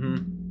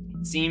 Mm-hmm.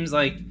 It seems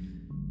like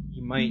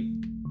he might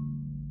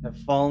have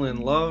fallen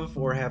in love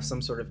or have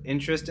some sort of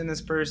interest in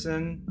this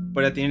person,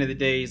 but at the end of the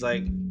day, he's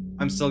like,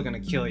 I'm still gonna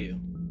kill you.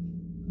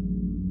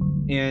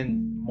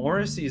 And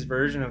Morrissey's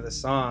version of the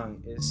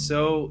song is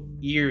so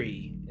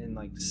eerie and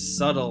like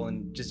subtle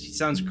and just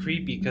sounds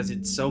creepy because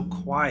it's so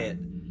quiet.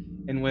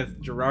 And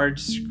with Gerard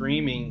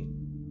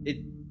screaming, it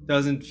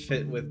doesn't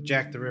fit with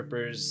Jack the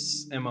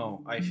Ripper's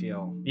MO, I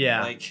feel.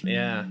 Yeah. Like,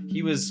 yeah.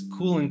 he was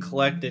cool and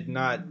collected,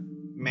 not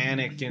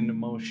manic and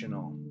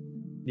emotional.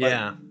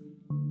 Yeah.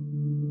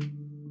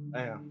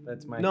 I don't know,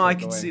 that's my No, I takeaway.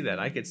 could see that.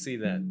 I could see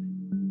that.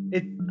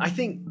 I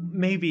think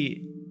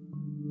maybe,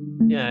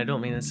 yeah, I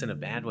don't mean this in a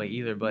bad way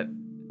either, but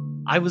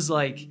I was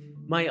like,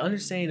 my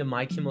understanding of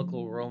My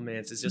Chemical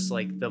Romance is just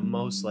like the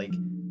most like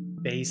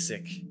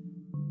basic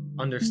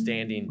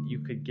understanding you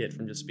could get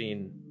from just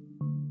being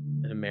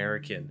an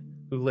American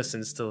who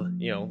listens to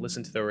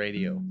the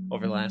radio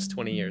over the last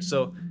 20 years.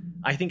 So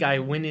I think I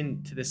went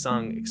into this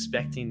song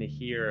expecting to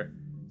hear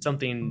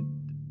something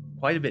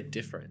quite a bit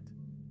different.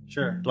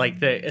 Sure.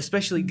 Like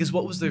especially because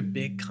what was their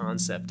big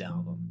concept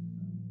album?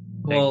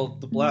 Well,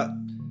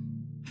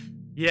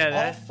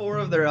 Yeah, all 4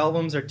 of their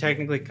albums are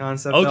technically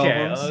concept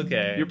albums.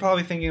 Okay. You're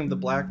probably thinking of the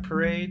Black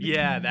Parade.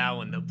 Yeah, that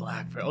one, the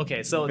Black Parade.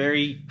 Okay, so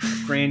Very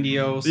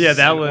grandiose. Yeah,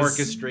 that and was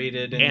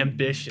orchestrated and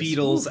ambitious.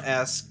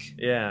 Beatles-esque.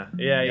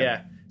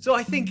 Yeah. So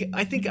I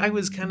think I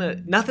was kind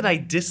of, not that I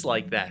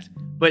dislike that,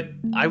 but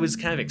I was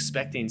kind of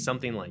expecting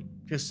something like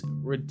just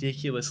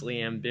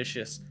ridiculously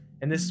ambitious,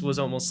 and this was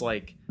almost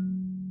like,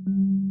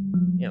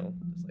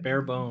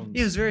 Bare bones.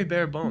 it was very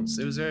bare bones.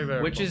 It was very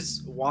bare Which bones.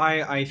 is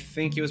why I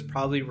think it was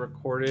probably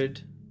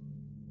recorded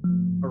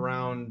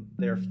around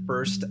their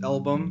first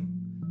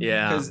album.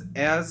 Yeah. Because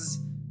as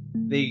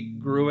they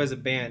grew as a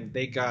band,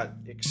 they got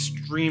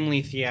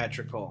extremely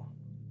theatrical.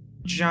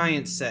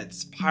 Giant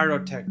sets,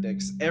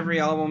 pyrotechnics. Every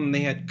album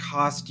they had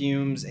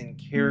costumes and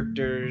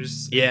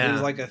characters. Yeah. It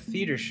was like a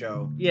theater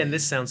show. Yeah, and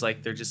this sounds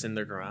like they're just in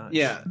their garage.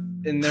 Yeah.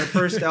 In their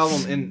first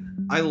album, and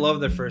I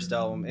love their first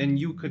album, and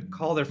you could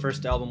call their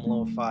first album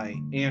lo-fi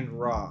and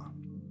raw.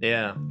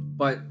 Yeah.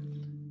 But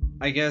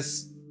I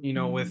guess,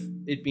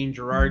 with it being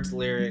Gerard's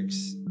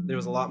lyrics, there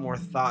was a lot more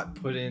thought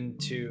put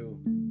into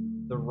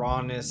the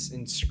rawness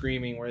and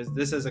screaming, whereas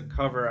this as a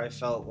cover, I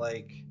felt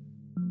like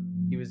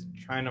he was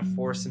trying to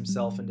force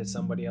himself into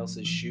somebody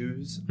else's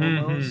shoes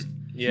almost.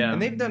 Yeah. And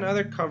they've done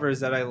other covers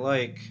that I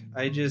like.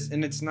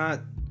 And it's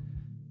not,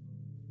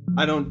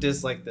 I don't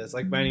dislike this.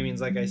 Like, by any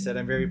means, like I said,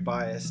 I'm very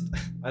biased.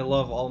 I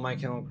love all My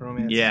Chemical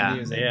Romance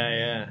music.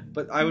 Yeah.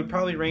 But I would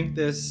probably rank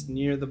this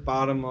near the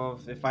bottom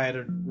of, if I had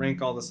to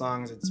rank all the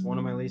songs, it's one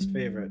of my least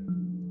favorite.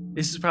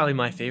 This is probably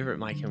my favorite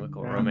My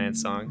Chemical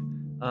Romance song.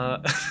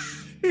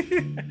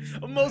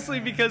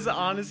 Mostly because,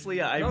 honestly,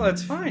 No,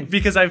 that's fine.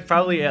 because I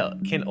probably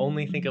can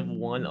only think of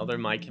one other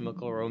My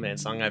Chemical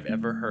Romance song I've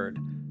ever heard.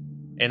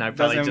 And I It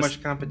probably doesn't have just...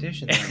 much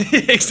competition.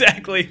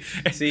 Exactly.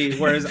 See,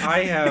 whereas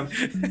I have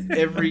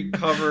every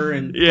cover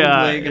and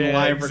Yeah, bootleg and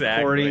live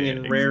exactly, recording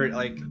and rare,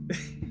 like,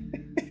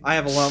 I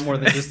have a lot more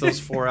than just those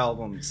 4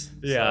 albums.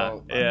 Yeah,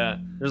 So, yeah.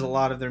 There's a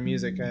lot of their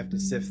music I have to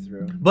sift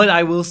through. But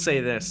I will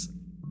say this.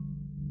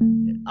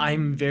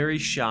 I'm very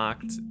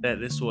shocked that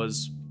this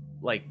was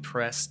like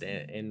pressed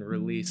and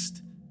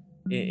released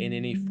in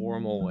any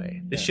formal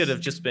way. This Yes. should have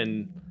just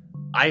been,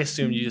 I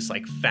assume you just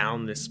like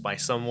found this by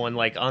someone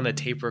like on a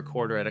tape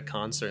recorder at a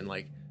concert in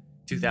like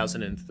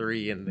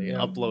 2003 and they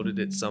uploaded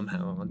it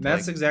somehow. Onto,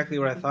 That's like, exactly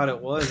what I thought it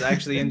was,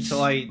 actually,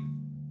 until I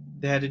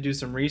had to do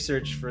some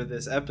research for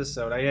this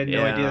episode. I had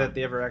no idea that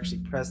they ever actually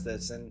pressed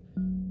this. And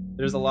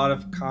there's a lot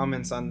of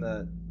comments on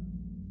are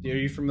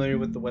you familiar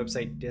with the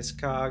website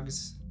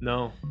Discogs?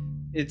 No.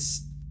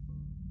 It's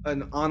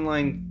an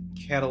online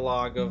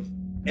catalog of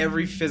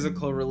every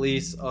physical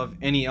release of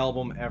any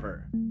album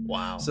ever.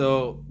 Wow.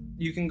 So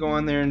you can go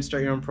on there and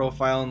start your own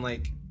profile and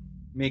like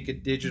make a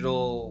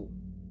digital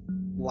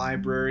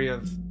library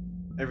of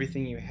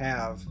everything you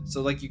have.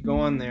 So like you go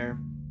on there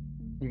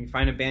and you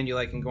find a band you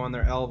like and go on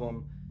their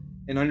album,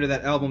 and under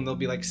that album there'll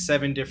be like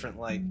 7 different,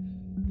 like,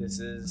 this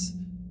is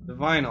the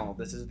vinyl,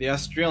 this is the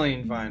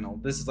Australian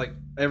vinyl, this is like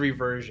every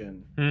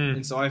version.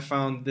 And so I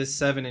found this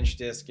 7-inch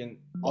disc, and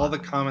all the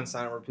comments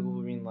on it were people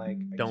being like,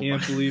 I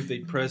can't believe they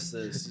pressed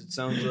this, it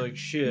sounds like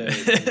shit.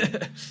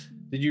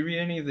 Did you read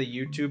any of the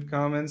YouTube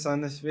comments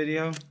on this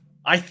video?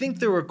 I think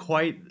there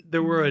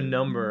were a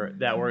number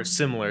that were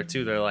similar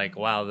too. They're like,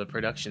 wow, the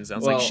production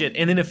sounds like shit.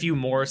 And then a few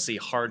Morrissey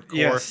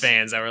hardcore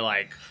fans that were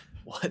like,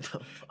 what the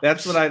fuck?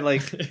 That's what I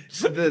like.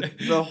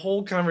 The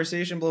whole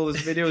conversation below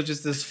this video is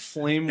just this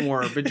flame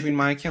war between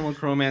My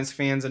Chemical Romance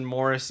fans and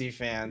Morrissey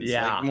fans.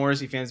 Yeah. Like,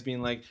 Morrissey fans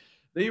being like,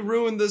 they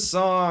ruined the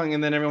song,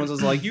 and then everyone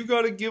was like, you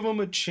gotta give them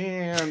a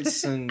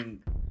chance. And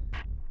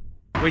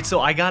wait,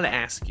 so I gotta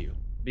ask you,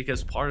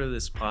 because part of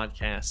this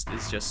podcast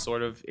is just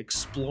sort of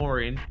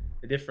exploring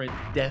the different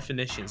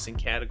definitions and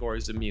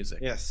categories of music.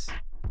 Yes.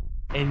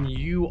 And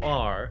you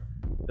are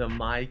the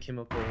My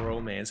Chemical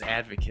Romance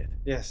advocate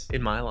Yes.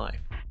 in my life.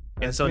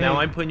 And That's so me. now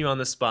I'm putting you on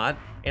the spot,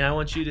 and I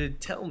want you to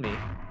tell me,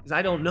 because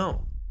I don't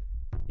know.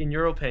 In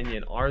your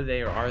opinion, are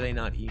they or are they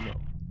not emo?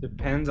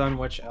 Depends on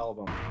which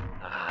album.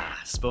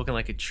 Spoken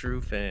like a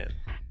true fan.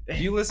 If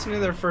you listen to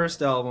their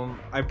first album,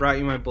 I Brought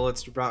You My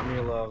Bullets, You Brought Me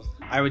Your Love,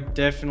 I would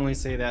definitely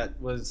say that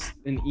was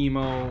an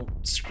emo,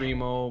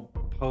 screamo,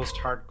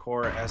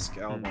 post-hardcore-esque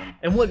album.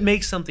 And what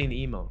makes something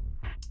emo?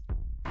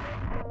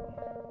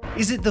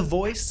 Is it the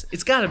voice?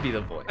 It's got to be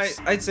the voice.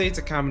 I'd say it's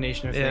a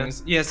combination of Yeah.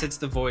 things. Yes, it's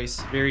the voice.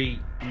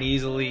 Very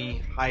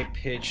nasally,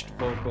 high-pitched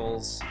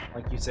vocals.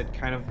 Like you said,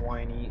 kind of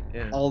whiny.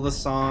 Yeah. All the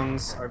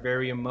songs are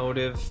very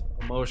emotive,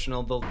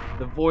 emotional.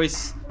 The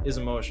voice is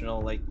emotional.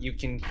 Like, you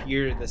can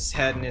hear the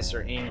sadness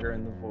or anger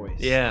in the voice.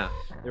 Yeah.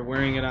 They're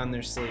wearing it on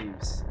their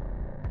sleeves.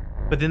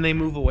 But then they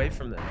move away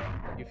from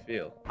that, you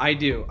feel. I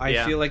do. I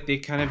Yeah. feel like they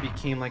kind of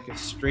became like a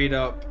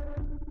straight-up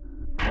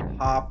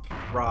pop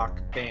rock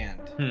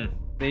band.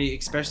 They,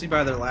 especially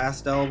by their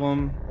last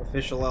album,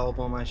 official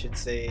album, I should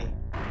say,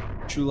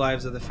 True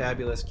Lives of the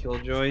Fabulous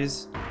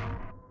Killjoys.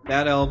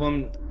 That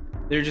album,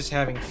 they're just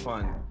having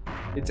fun.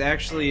 It's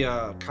actually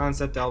a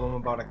concept album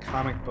about a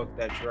comic book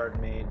that Gerard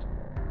made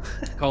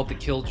called The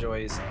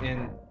Killjoys,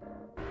 and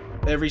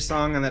every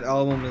song on that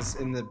album is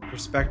in the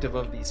perspective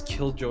of these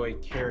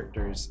Killjoy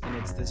characters, and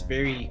it's this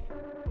very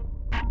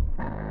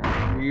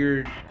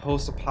weird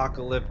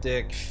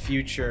post-apocalyptic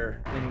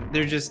future, and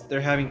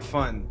they're having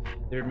fun.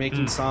 They're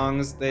making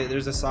songs.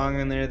 There's a song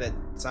in there that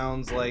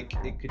sounds like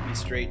it could be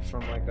straight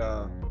from like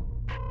a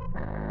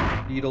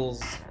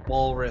Beatles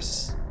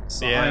Walrus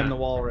song. Yeah. I Am the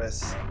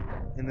Walrus,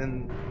 and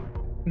then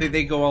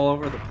they go all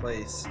over the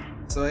place.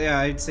 So yeah,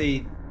 I'd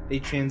say they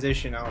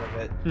transition out of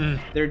it.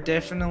 They're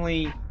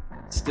definitely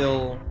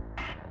still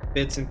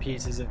bits and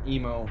pieces of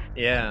emo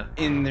Yeah.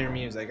 in their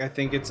music. I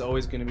think it's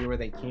always going to be where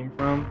they came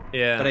from,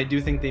 Yeah. but I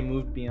do think they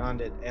moved beyond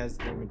it as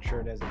they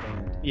matured as a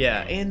band.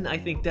 Yeah, and I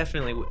think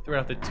definitely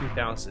throughout the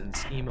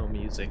 2000s, emo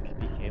music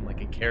became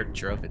like a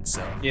character of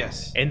itself.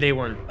 Yes. And they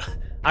weren't.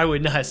 I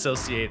would not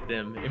associate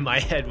them in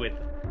my head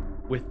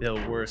with the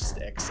worst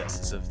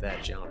excesses of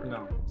that genre.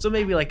 No. So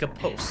maybe like a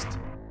post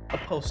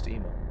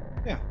emo.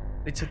 Yeah.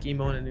 They took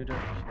emo in a new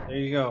direction. There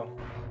you go.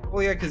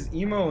 Well, yeah, because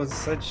emo is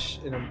such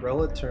an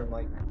umbrella term.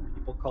 Like,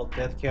 people call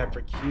Death Cab for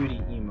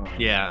Cutie emo.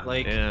 Yeah.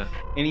 Like, yeah.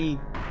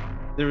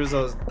 there was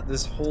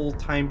this whole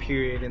time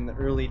period in the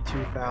early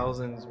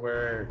 2000s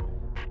where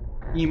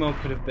emo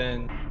could have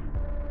been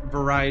a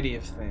variety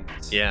of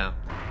things. Yeah.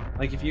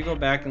 Like, if you go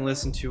back and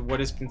listen to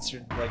what is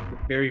considered like the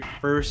very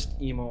first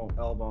emo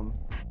album,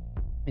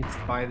 it's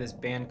by this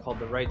band called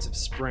The Rites of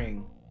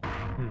Spring,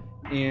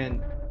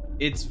 and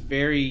it's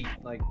very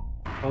like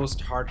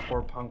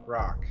post-hardcore punk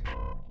rock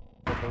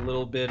with a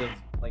little bit of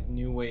like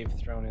new wave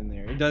thrown in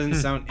there. It doesn't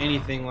sound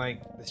anything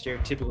like the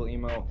stereotypical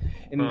emo,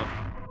 and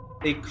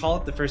they call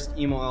it the first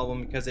emo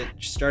album because it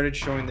started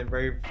showing the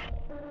very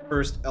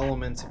first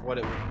elements of what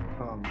it would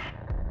become.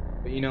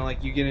 But you know,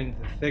 like, you get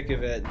into the thick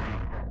of it,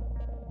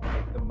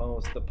 like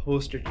the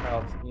poster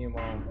child for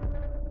emo,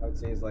 I would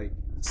say, is like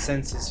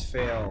Senses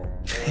Fail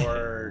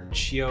or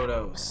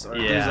Chiodos, or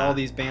there's all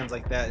these bands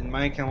like that, and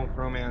My Chemical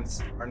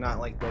Romance are not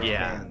like those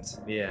bands.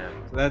 Yeah.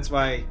 So that's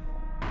why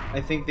I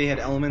think they had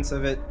elements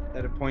of it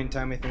at a point in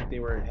time. I think they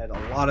had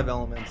a lot of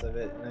elements of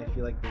it, and I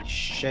feel like they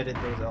shedded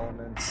those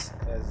elements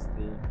as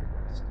they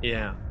progressed.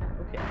 Yeah.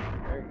 Okay.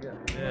 Very good.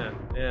 Yeah.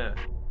 Yeah.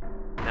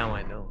 Now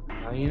I know.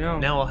 Now you know.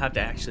 Now I'll have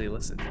to actually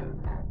listen to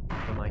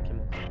the My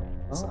Chemical Romance.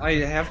 Well, I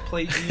have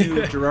played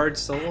you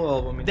Gerard's solo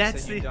album, and you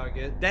said you dug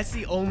it. That's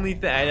the only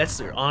thing. That's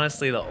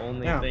honestly the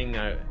only thing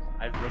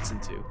I've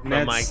listened to from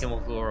My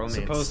Chemical Romance.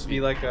 It's supposed to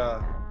be like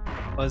a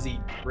fuzzy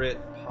Brit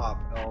pop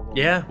album.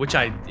 Yeah, which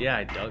I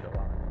dug a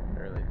lot. I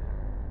really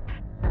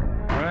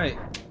did. All right,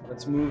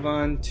 let's move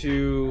on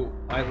to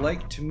I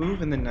Like to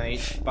Move in the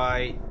Night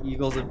by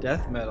Eagles of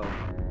Death Metal.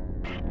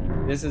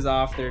 This is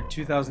off their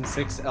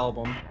 2006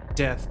 album,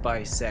 Death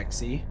by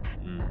Sexy.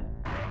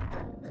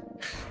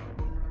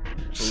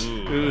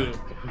 Ooh.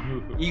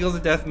 Eagles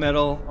of Death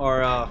Metal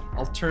are a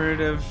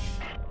alternative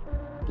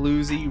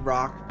bluesy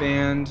rock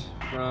band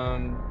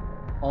from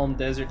Palm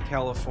Desert,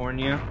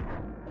 California.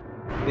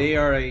 They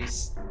are a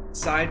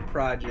side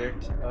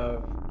project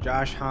of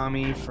Josh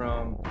Homme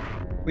from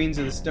Queens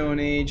of the Stone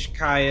Age,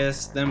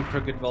 Caius, Them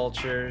Crooked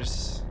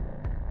Vultures.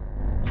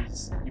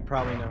 You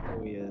probably know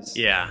who he is.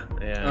 Yeah.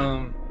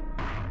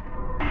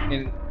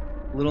 And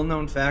little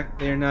known fact,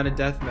 they are not a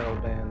death metal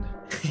band.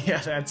 Yeah,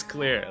 that's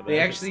clear. They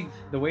actually,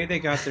 the way they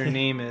got their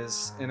name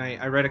is, and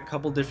I read a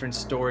couple different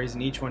stories,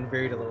 and each one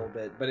varied a little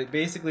bit, but it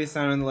basically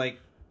sounded like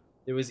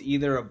there was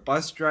either a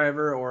bus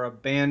driver or a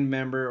band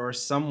member or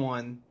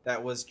someone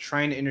that was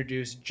trying to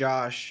introduce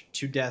Josh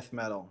to death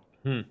metal.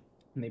 And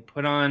they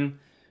put on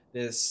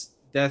this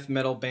death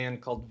metal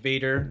band called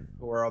Vader,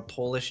 who are a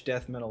Polish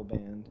death metal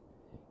band.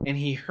 and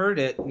he heard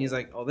it, and he's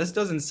like, "Oh, this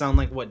doesn't sound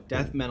like what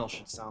death metal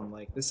should sound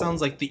like. This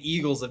sounds like the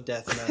Eagles of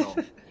death metal."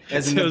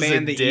 As in So the it was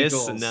band a The diss?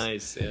 Eagles.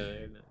 Nice. Yeah.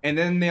 And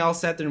then they all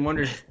sat there and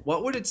wondered,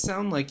 what would it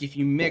sound like if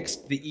you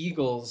mixed the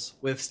Eagles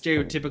with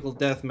stereotypical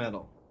death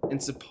metal?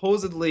 And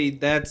supposedly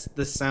that's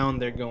the sound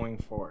they're going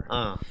for.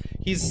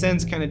 He's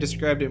since kind of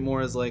described it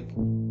more as like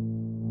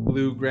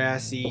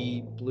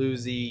bluegrassy,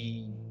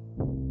 bluesy,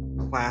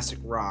 classic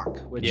rock,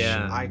 which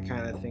I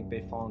kind of think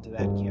they fall into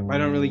that camp. I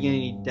don't really get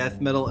any death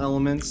metal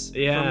elements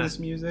from this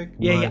music.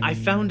 Yeah, I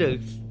found a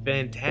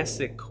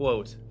fantastic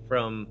quote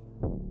from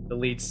the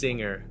lead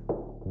singer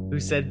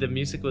who said the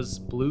music was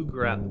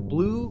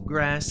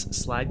bluegrass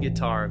slide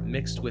guitar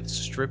mixed with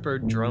stripper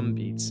drum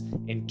beats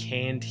and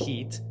Canned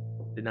Heat,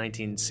 the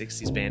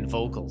 1960s band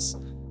vocals.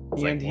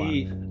 Canned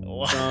Heat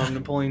from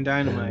Napoleon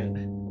Dynamite.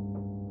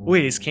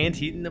 Wait, is Canned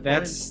Heat in Napoleon?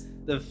 That's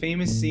the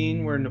famous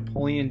scene where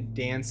Napoleon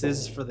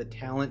dances for the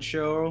talent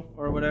show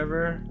or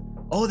whatever.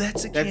 Oh,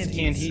 that's a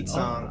Canned Heat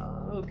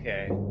song. Oh,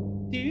 okay.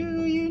 Do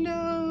you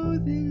know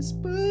this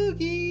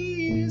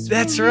boogie is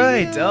That's for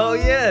right. real? Oh,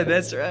 yeah,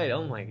 that's right.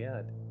 Oh, my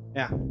God.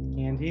 Yeah,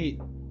 Canned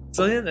Heat.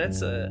 So, yeah,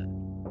 that's a...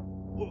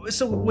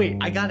 So, wait,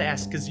 I gotta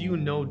ask, because you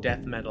know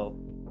death metal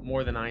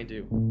more than I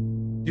do.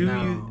 Do you...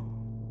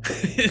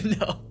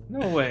 No.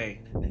 No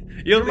way.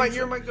 You're my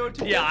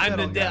go-to. Yeah, death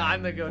metal guy.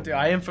 I'm the go-to.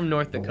 I am from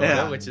North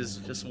Dakota, which is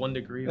just 1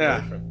 degree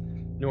away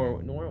from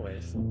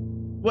Norway.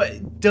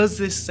 What does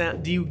this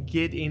sound? Do you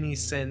get any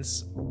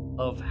sense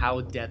of how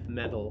death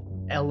metal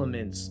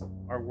elements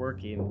are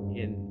working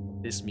in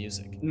this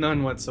music?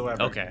 None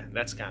whatsoever. Okay,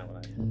 that's kind of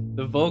what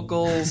The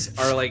vocals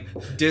are like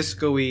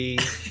disco-y.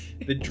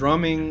 The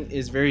drumming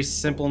is very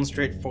simple and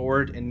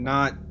straightforward and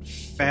not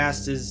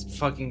fast as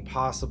fucking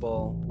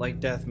possible like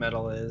death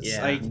metal is.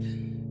 Yeah. Like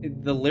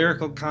the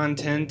lyrical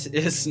content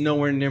is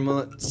nowhere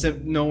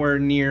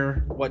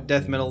near what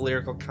death metal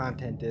lyrical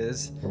content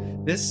is.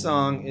 This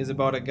song is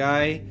about a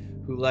guy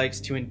who likes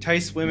to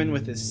entice women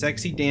with his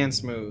sexy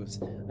dance moves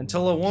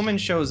until a woman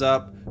shows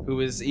up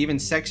who is even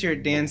sexier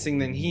at dancing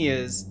than he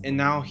is, and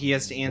now he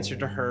has to answer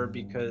to her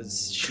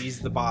because she's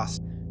the boss.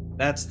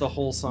 That's the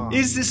whole song.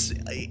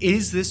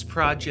 Is this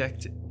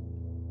project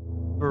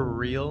for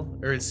real,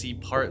 or is he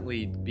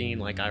partly being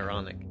like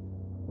ironic?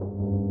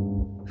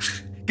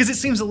 Because it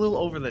seems a little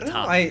over the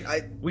top.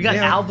 We got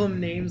album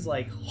names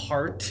like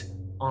Heart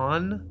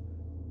On,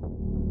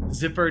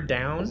 Zipper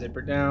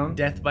Down,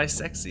 Death by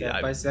Sexy.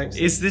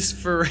 Is this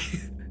for...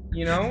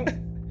 You know,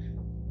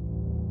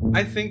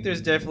 I think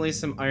there's definitely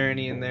some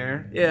irony in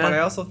there. Yeah. But I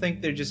also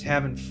think they're just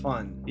having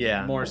fun.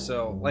 Yeah. More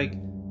so. Like,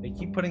 they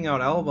keep putting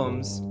out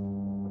albums.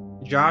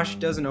 Josh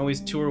doesn't always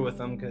tour with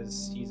them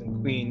because he's in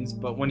Queens,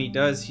 but when he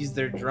does, he's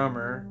their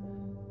drummer.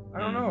 I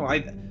don't know.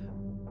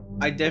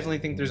 I definitely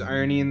think there's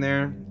irony in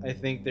there. I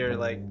think they're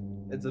like,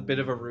 it's a bit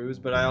of a ruse,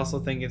 but I also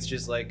think it's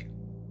just like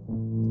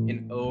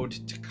an ode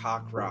to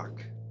cock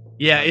rock.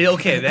 Yeah,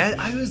 okay, that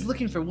I was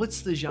looking for,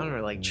 what's the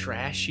genre, like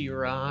trashy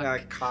rock? Yeah,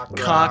 cock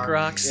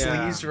rock,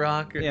 sleaze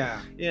rock.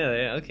 Yeah,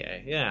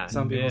 okay, yeah.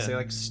 Some people say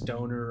like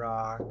stoner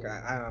rock.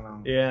 I don't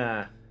know.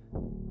 Yeah.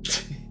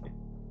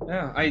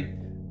 Yeah,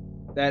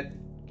 that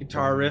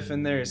guitar riff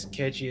in there is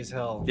catchy as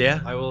hell. Yeah,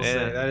 I will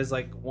say that is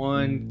like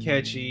one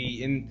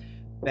catchy, and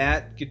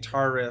that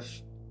guitar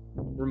riff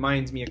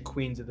reminds me of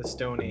Queens of the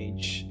Stone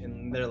Age,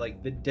 and they're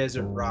like the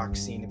desert rock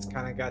scene. It's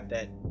kind of got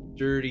that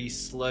dirty,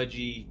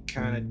 sludgy,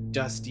 kind of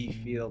dusty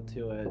feel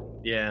to it.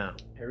 Yeah,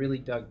 I really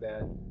dug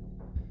that.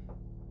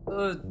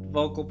 The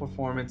vocal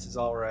performance is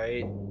all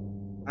right.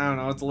 I don't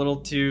know, it's a little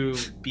too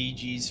Bee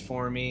Gees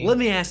for me. Let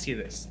me ask you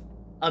this.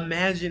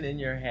 Imagine in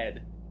your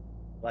head,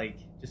 like,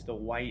 just a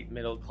white,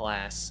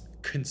 middle-class,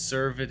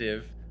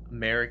 conservative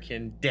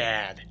American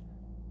dad.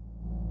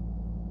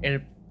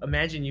 And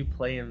imagine you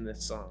play him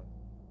this song.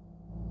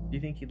 Do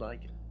you think he'd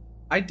like it?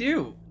 I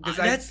do.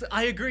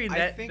 I agree.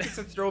 I think it's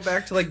a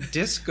throwback to like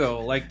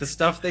disco, like the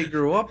stuff they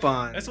grew up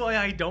on. That's why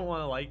I don't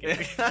want to like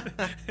it.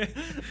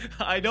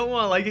 I don't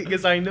want to like it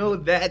because I know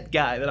that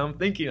guy that I'm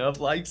thinking of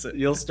likes it.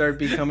 You'll start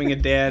becoming a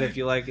dad if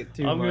you like it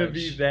too much. I'm going to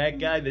be that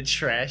guy, the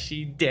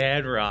trashy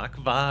dad rock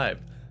vibe.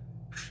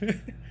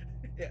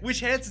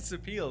 Which has its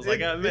appeals,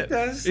 like I admit. It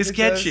does. It's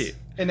catchy. Does.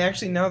 And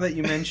actually, now that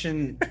you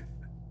mentioned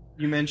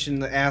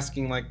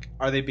asking, like,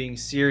 are they being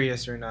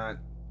serious or not?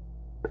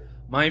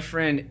 My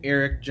friend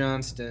Eric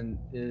Johnston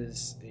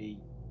is a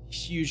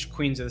huge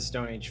Queens of the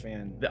Stone Age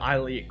fan.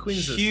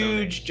 Queens of the Stone Age.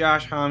 Huge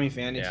Josh Homme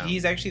fan. Yeah.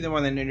 He's actually the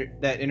one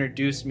that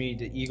introduced me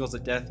to Eagles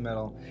of Death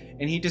Metal.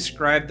 And he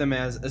described them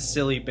as a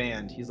silly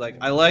band. He's like,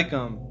 I like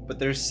them, but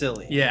they're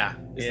silly. Yeah.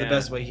 Is the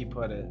best way he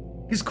put it.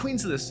 Because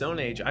Queens of the Stone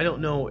Age, I don't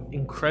know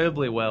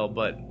incredibly well,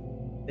 but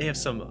they have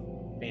some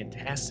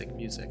fantastic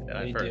music that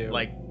I've heard. Do.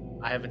 Like,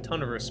 I have a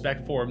ton of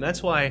respect for them.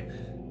 That's why...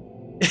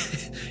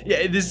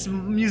 yeah, this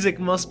music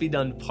must be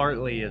done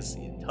partly as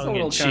tongue-in-cheek. It's a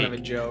little kind of a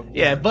joke.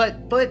 Yeah, but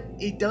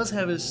it does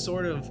have a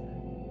sort of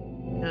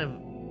kind of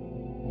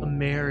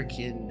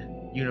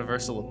American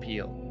universal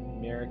appeal.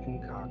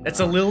 American cock rock. That's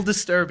a little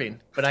disturbing,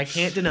 but I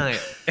can't deny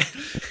it.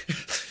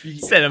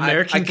 Said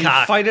American I can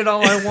cock. fight it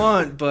all I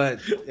want, but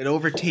it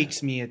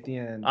overtakes me at the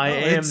end. I No,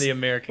 am the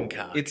American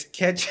cock. It's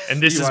catchy.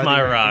 And this You is are the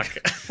my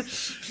American- rock.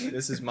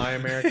 This is my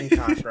American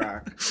cock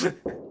rock.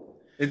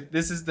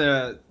 It's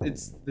the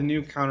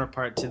new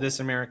counterpart to This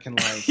American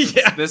Life. It's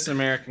Yeah. This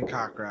American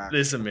cock rock.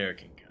 This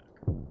American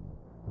cock.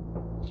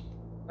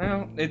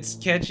 Well, it's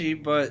catchy,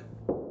 but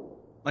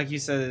like you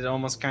said, it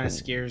almost kind of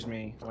scares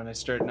me when I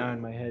start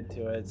nodding my head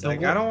to it. It's The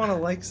like, wo- I don't want to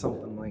like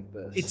something like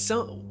this. It's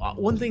so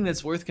one thing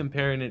that's worth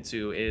comparing it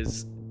to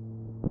is,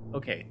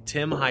 okay,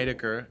 Tim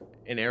Heidecker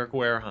and Eric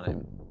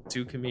Wareheim,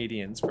 two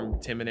comedians from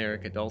Tim and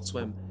Eric Adult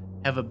Swim,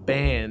 have a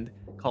band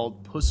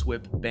called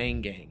Pusswhip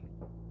Bang Gang,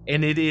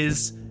 and it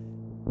is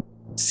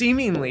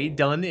seemingly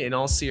done in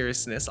all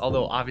seriousness,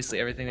 although obviously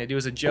everything they do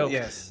is a joke.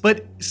 Yes.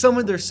 But some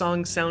of their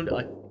songs sound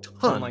a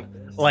ton Like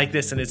like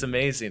this, and it's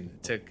amazing.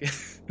 Well,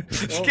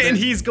 And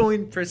he's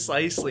going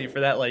precisely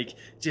for that, like,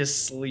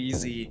 just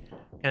sleazy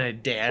kind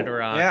of dad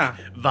rock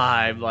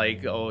vibe.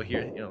 Like, oh,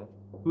 here, you know,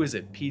 who is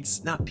it?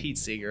 Not Pete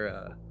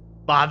Seeger,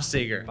 Bob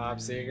Seger. Bob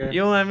Seger.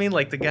 You know what I mean?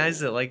 Like the guys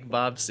that like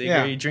Bob Seger,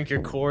 Yeah. you drink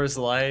your Coors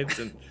Lights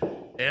and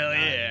hell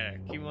yeah,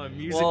 keep my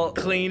music Well,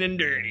 clean and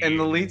dirty. And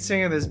the lead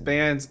singer of this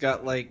band's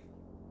got like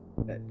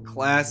that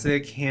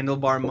classic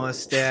handlebar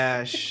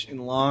mustache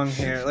and long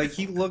hair. Like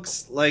he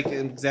looks like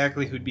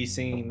exactly who'd be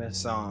singing this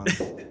song.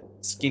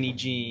 Skinny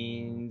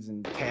jeans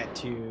and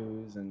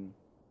tattoos and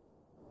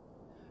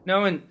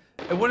and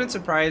it wouldn't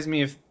surprise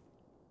me if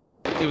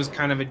it was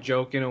kind of a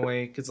joke in a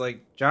way, because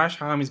like Josh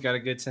Homme's got a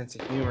good sense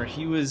of humor.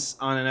 He was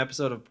on an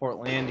episode of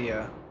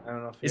Portlandia. I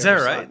don't know if you Is ever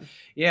that saw right? it.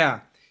 Yeah.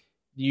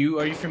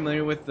 Are you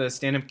familiar with the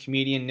stand-up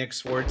comedian Nick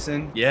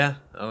Swartzen? Yeah.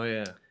 Oh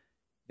yeah.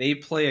 They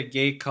play a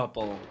gay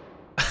couple.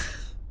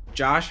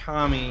 Josh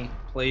Homme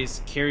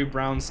plays Carrie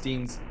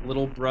Brownstein's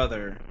little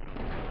brother,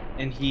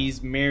 and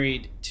he's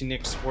married to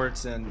Nick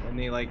Swartzen,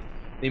 and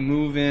they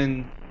move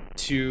in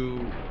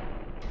to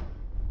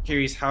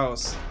Carrie's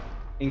house,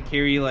 and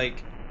Carrie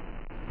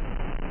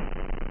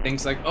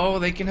thinks oh,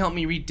 they can help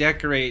me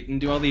redecorate and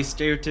do all these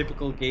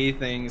stereotypical gay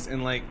things,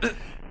 and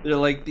they're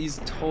like these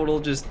total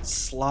just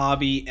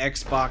slobby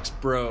Xbox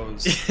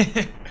bros,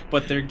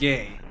 but they're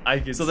gay.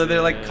 So that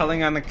they're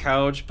cuddling on the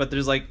couch, but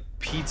there's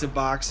pizza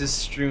boxes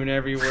strewn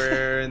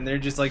everywhere, and they're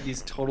just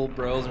these total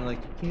bros, and you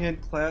can't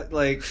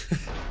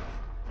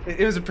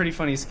it was a pretty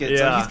funny skit.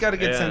 So he's got a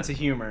good sense of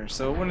humor,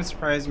 so it wouldn't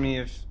surprise me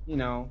if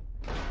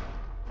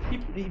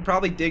he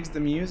probably digs the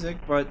music,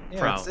 but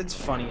it's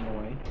funny in a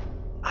way.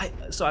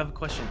 So I have a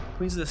question.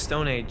 Queens of the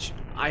Stone Age,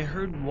 I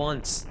heard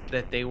once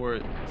that they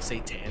were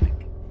satanic.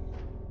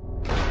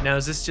 Now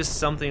is this just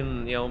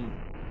something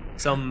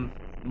some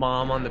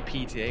mom on the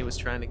PTA was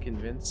trying to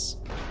convince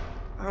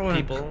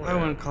people? I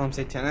wouldn't call them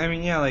satanic. I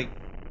mean, they have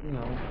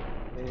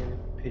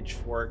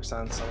pitchforks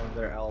on some of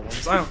their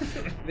albums.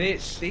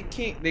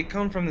 They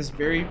come from this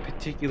very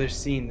particular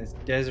scene, this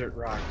desert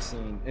rock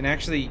scene. And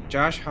actually,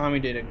 Josh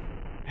Homme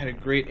had a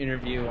great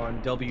interview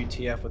on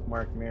WTF with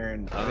Mark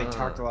Maron. They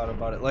talked a lot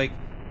about it.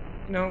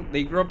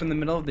 They grew up in the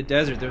middle of the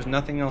desert. There was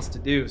nothing else to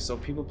do, so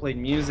people played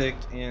music,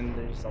 and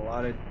there's a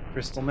lot of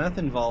crystal meth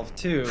involved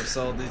too.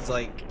 So these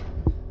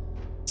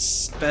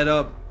sped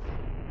up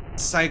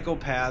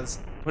psychopaths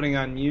putting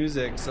on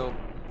music. So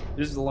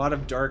there's a lot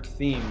of dark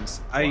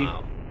themes.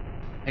 Wow.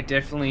 I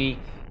definitely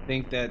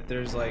think that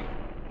there's a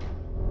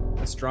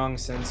strong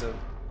sense of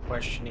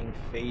questioning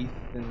faith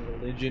and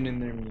religion in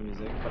their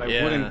music, but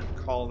I wouldn't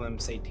call them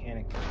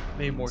satanic.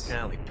 Maybe more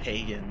kind of like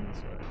pagans.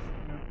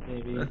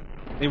 Maybe.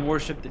 They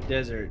worship the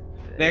desert.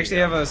 They actually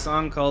have a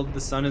song called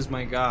 "The Sun Is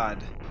My God,"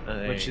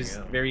 which is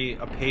very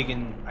a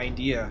pagan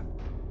idea,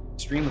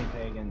 extremely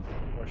pagan,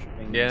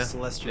 worshiping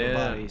celestial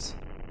bodies.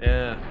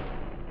 Yeah.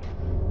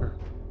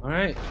 All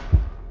right.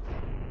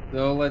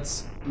 So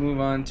let's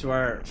move on to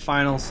our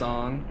final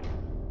song,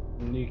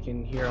 and you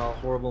can hear how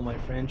horrible my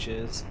French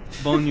is.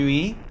 Bonne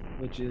Nuit,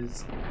 which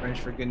is French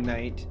for good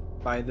night,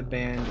 by the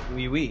band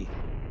Oui Oui.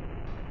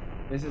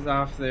 This is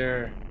off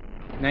their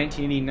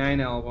 1989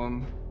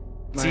 album.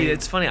 See,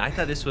 it's funny. I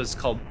thought this was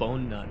called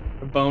Bone Nut.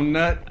 Bone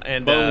Nut?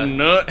 And Bone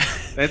Nut?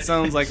 That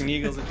sounds like an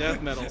Eagles of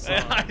Death Metal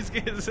song. I was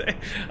gonna say,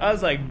 I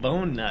was like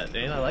Bone Nut,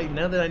 man.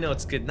 Now that I know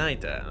it's good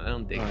night, I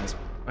don't dig this.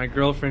 My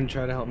girlfriend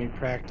tried to help me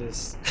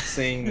practice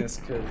saying this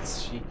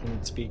because she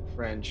can speak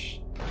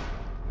French.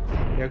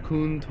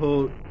 Yakun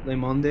to le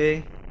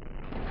monde.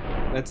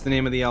 That's the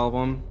name of the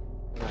album.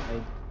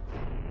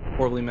 I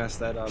horribly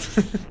messed that up.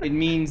 It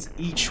means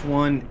each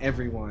one,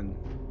 everyone.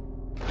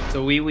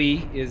 So Oui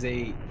Oui is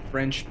a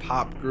French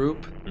pop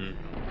group.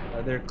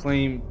 Their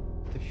claim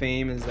to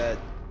fame is that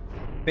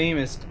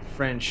famous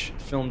French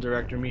film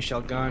director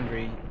Michel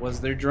Gondry was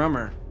their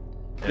drummer.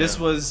 Yeah. This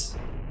was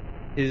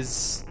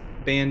his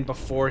band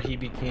before he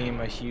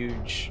became a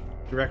huge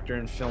director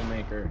and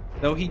filmmaker,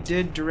 though he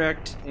did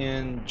direct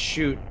and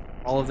shoot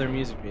all of their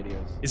music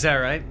videos. Is that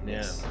right?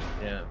 Yes.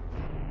 Yeah.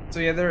 So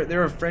yeah,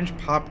 they're a French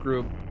pop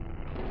group,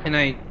 and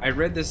I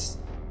read this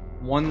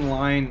one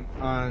line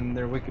on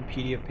their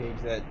Wikipedia page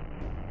that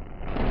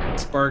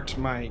sparked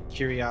my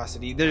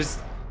curiosity. There's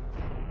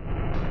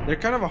They're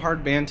kind of a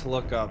hard band to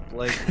look up.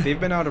 Like, they've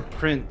been out of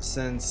print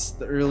since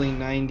the early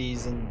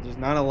 90s, and there's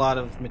not a lot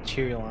of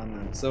material on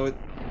them. So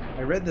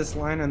I read this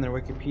line on their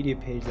Wikipedia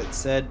page that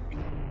said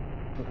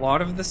a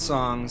lot of the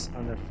songs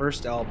on their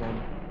first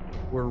album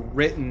were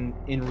written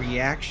in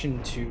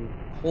reaction to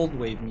cold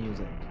wave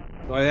music.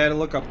 So I had to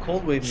look up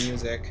cold wave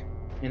music,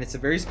 and it's a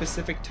very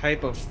specific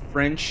type of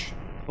French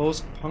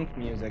post-punk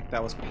music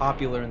that was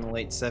popular in the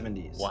late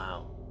 70s.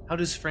 Wow. How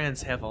does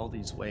France have all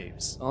these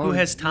waves? Oh, Who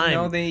has time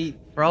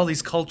for all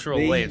these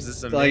cultural waves? This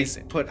is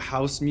amazing. Like, put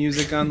house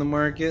music on the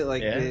market.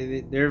 Like,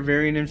 Yeah. they're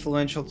very an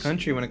influential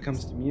country when it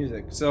comes to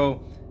music.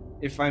 So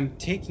if I'm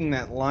taking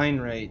that line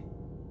right,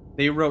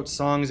 they wrote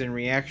songs in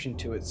reaction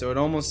to it. So it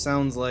almost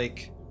sounds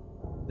like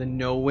the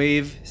no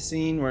wave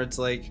scene, where it's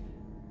like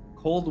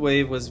cold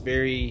wave was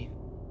very,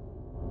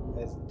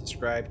 as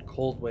described,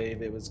 cold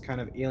wave. It was kind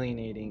of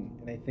alienating,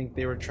 and I think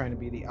they were trying to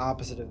be the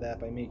opposite of that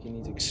by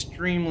making these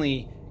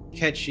extremely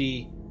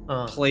catchy,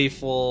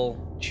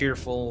 playful,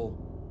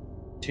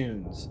 cheerful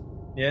tunes.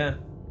 Yeah.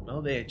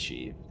 Well, they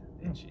achieved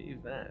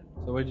that.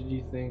 So what did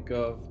you think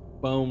of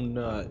Bone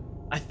Nut?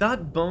 I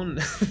thought Bone.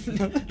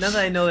 Now that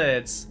I know that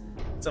it's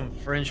some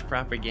French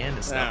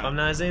propaganda stuff, Yeah. I'm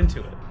not as into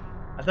it.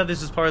 I thought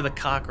this was part of the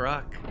cock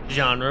rock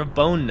genre of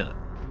Bone Nut.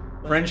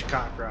 French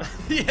cock rock.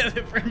 Yeah,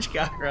 the French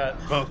cock rock.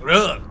 Cock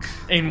rock.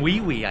 And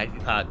wee wee, I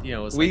thought,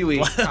 was Wee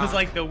wee. like, it was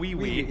like the wee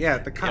wee. Yeah,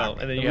 the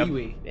cock. And then the you have, wee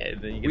wee. yeah,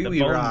 then you get Wee the wee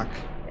bone rock.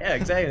 Yeah,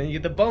 exactly. Then you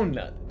get the Bone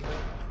Nut.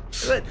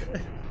 But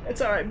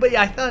it's all right. But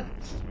yeah, I thought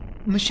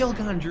Michel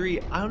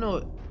Gondry. I don't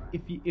know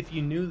if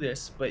you knew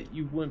this, but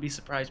you wouldn't be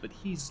surprised. But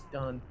he's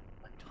done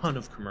a ton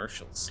of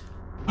commercials.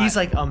 He's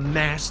like a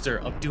master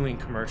of doing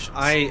commercials.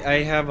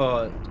 I have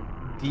a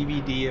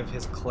DVD of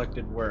his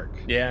collected work.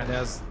 Yeah. It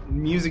has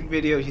music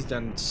video. He's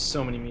done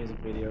so many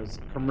music videos,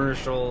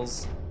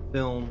 commercials,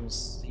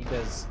 films. He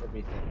does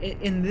everything.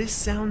 And this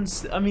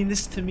sounds. I mean,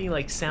 this to me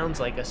sounds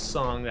like a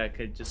song that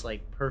could just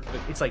perfect.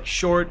 It's like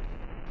short,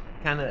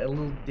 kind of a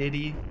little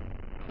ditty,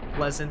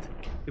 pleasant.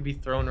 Could be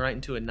thrown right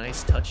into a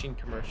nice, touching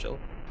commercial.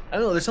 I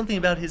don't know. There's something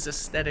about his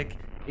aesthetic.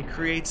 It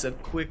creates a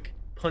quick,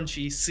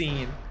 punchy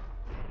scene,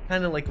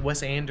 kind of like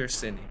Wes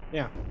Anderson.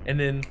 Yeah. And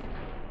then,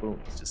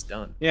 boom, it's just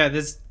done. Yeah,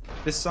 this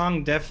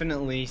song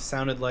definitely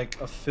sounded like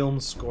a film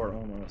score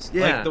almost.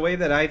 Yeah. Like the way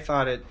that I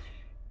thought it.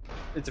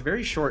 It's a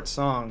very short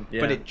song,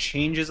 Yeah. but it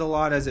changes a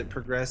lot as it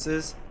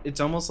progresses. It's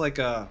almost like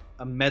a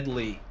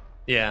medley.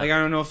 Yeah. Like, I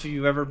don't know if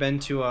you've ever been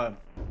to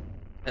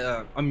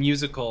a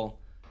musical,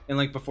 and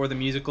like before the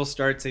musical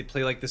starts, they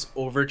play like this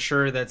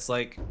overture that's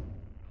like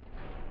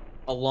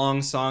a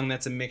long song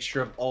that's a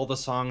mixture of all the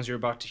songs you're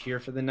about to hear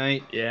for the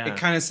night. Yeah. It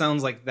kind of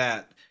sounds like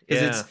that,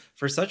 because Yeah. it's,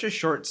 for such a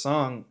short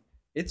song,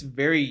 it's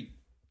very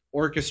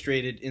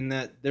orchestrated in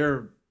that there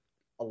are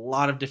a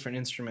lot of different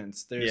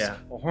instruments. There's Yeah.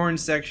 a horn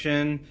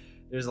section.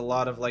 There's a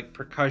lot of like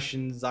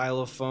percussion,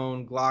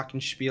 xylophone,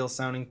 glockenspiel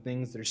sounding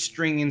things. There's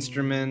string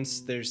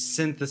instruments. There's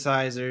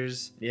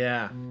synthesizers.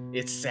 Yeah.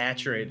 It's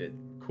saturated,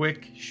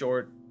 quick,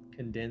 short,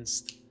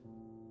 condensed.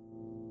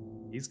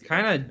 He's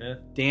Kind of Yeah.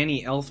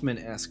 Danny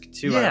Elfman-esque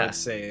too, I Yeah. would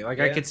say.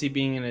 Like, I Yeah. could see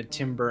being in a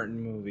Tim Burton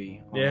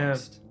movie. Yeah.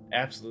 Almost.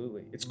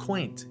 Absolutely. It's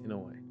quaint in a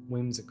way.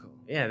 Whimsical.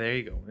 Yeah, there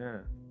you go. Yeah.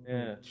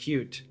 Yeah.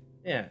 Cute.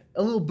 Yeah.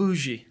 A little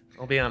bougie,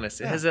 I'll be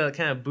honest. It Yeah. has a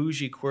kind of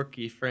bougie,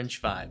 quirky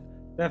French vibe.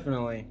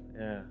 Definitely.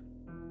 Yeah.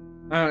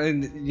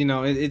 And, you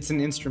know, it's an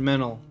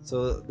instrumental,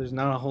 so there's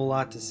not a whole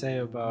lot to say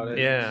about it.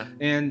 Yeah.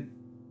 And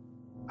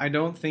I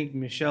don't think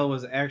Michel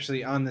was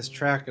actually on this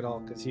track at all,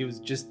 because he was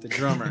just the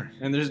drummer.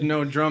 And there's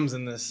no drums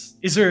in this.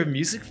 Is there a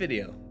music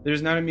video?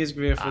 There's not a music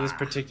video for this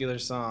particular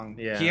song.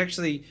 Yeah. He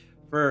actually,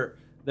 for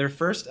their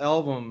first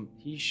album,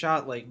 he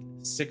shot like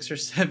 6 or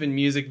 7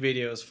 music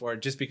videos for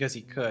it just because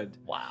he could.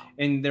 Wow.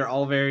 And they're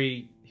all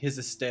very his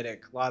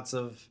aesthetic. Lots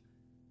of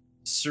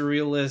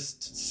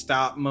surrealist,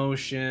 stop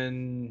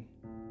motion,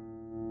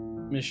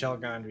 Michel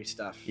Gondry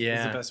stuff.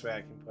 Yeah. Is the best way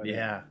I can put it.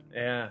 Yeah.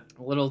 Yeah.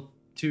 A little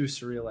too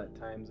surreal at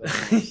times.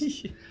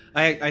 Almost.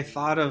 I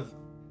thought of,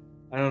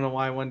 I don't know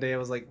why, one day I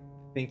was like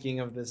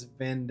thinking of this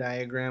Venn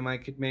diagram I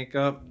could make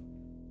up.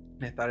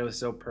 I thought it was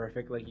so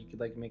perfect, like you could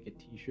like make a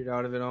t-shirt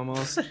out of it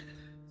almost.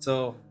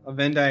 So a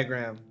Venn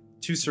diagram,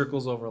 2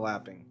 circles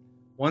overlapping.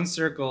 One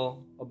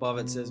circle above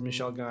it says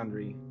Michel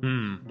Gondry.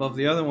 Above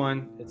the other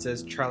one, it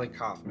says Charlie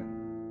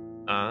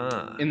Kaufman.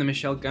 Ah. In the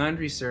Michel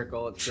Gondry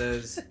circle, it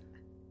says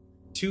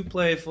too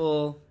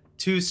playful,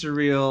 too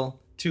surreal,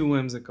 too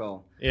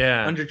whimsical.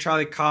 Yeah. Under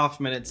Charlie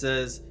Kaufman, it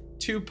says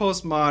too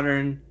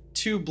postmodern,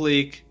 too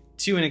bleak,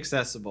 too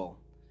inaccessible.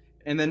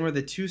 And then where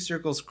the 2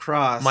 circles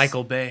cross,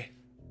 Michael Bay.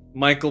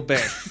 Michael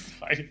Bay.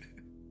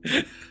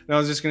 And I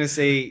was just gonna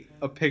say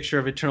a picture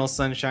of Eternal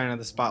Sunshine of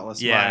the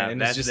Spotless Yeah, Mind,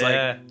 and it's that's- just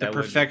yeah, like the that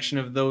would- perfection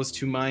of those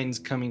 2 minds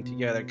coming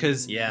together.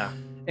 Because Yeah.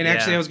 and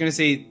actually, Yeah. I was gonna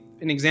say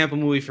an example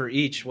movie for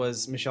each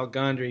was Michel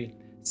Gondry,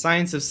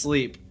 Science of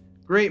Sleep.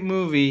 Great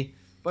movie,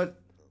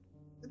 but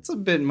it's a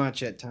bit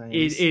much at times.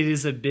 It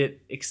is a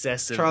bit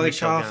excessive. Charlie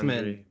Michel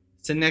Kaufman, Gondry.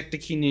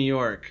 Synecdoche, New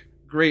York.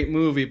 Great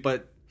movie,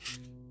 but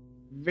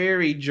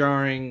very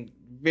jarring,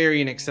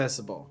 very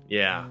inaccessible.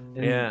 Yeah.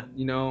 And, Yeah.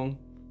 You know,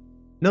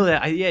 No,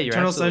 yeah, you're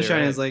Eternal absolutely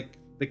Sunshine right. is like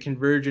the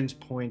convergence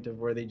point of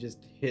where they just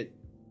hit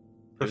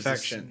There's this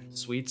perfection.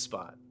 sweet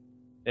spot.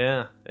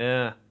 Yeah.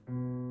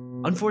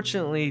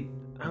 Unfortunately,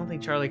 I don't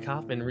think Charlie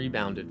Kaufman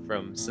rebounded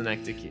from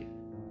Synecdoche.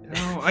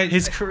 No,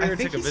 His career I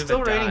think took a he's bit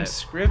still of a writing dive.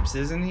 scripts,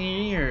 isn't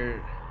he?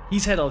 Or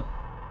He's had a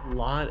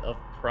lot of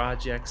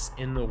projects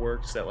in the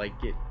works that like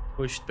get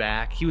pushed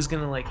back. He was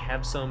gonna like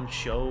have some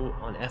show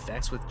on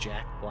FX with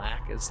Jack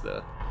Black as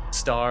the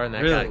star, and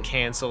that Really? got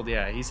canceled.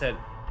 Yeah, he's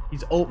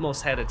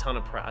almost had a ton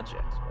of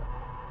projects.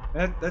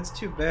 But that's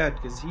too bad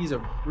because he's a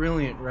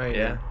brilliant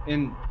writer. Yeah.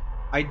 And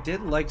I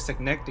did like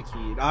Synecdoche.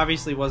 It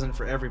obviously wasn't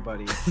for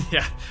everybody.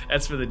 yeah,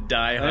 that's for the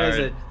That is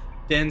diehard. a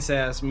dense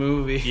ass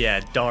movie.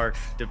 Yeah, dark,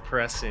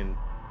 depressing.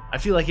 I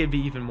feel like it'd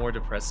be even more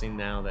depressing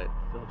now that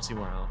Philip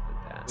Seymour Hoffman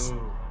passed.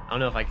 Ooh. I don't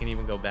know if I can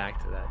even go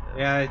back to that now.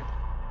 Yeah,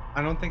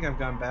 I don't think I've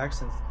gone back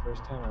since the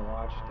first time I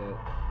watched it.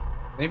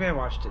 Maybe I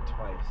watched it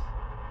twice.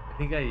 I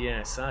think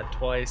I saw it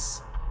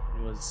twice.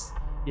 It was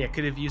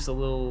could have used a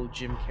little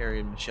Jim Carrey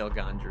and Michelle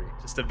Gondry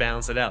just to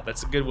balance it out.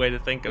 That's a good way to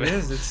think of It it.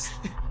 is. It's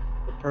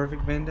the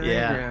perfect Venn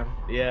diagram.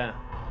 Yeah.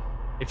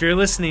 If you're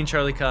listening,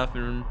 Charlie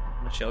Kaufman and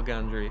Michelle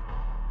Gondry,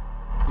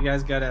 You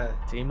guys gotta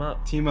team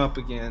up. team up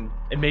again.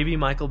 And maybe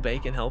Michael Bay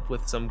can help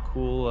with some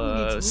cool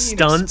We need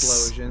stunts.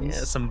 explosions.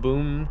 Yeah, some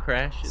boom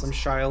crashes. Some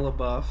Shia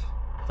LaBeouf.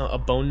 A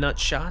bone nut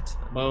shot.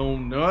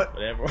 Bone nut.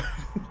 Whatever.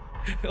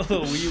 A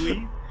little wee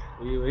wee.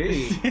 Wee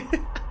wee.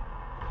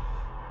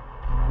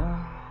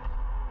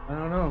 I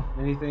don't know.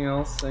 Anything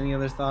else? Any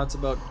other thoughts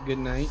about Good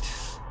Night?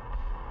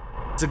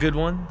 It's a good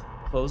one.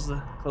 Close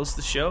the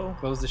show.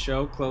 Close the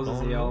show. Closes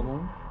Bone the Nut.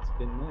 album. It's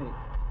Good Night.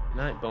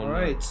 Night bone. All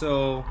right.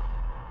 So,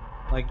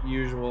 like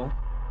usual,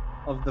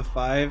 of the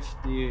 5,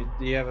 do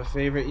you have a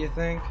favorite? You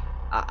think?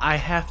 I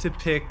have to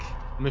pick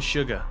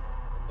Meshuggah.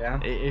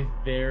 Yeah.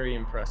 Very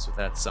impressed with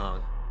that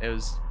song. It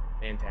was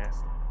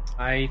fantastic.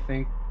 I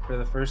think for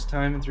the first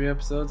time in 3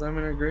 episodes, I'm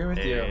gonna agree with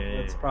you.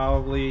 Hey. It's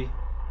probably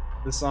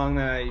the song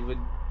that I would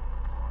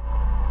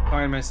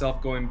find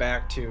myself going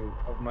back to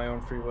of my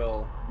own free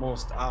will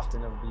most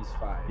often of these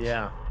 5.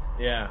 Yeah,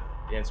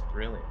 it's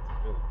brilliant.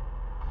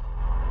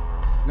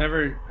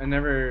 I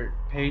never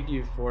paid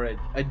you for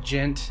a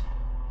gent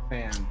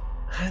fan.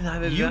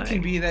 Neither did You I.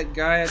 can be that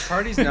guy at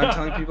parties now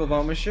telling people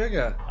about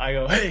Meshuggah. I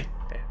go, hey,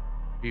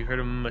 have you heard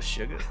of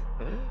Meshuggah?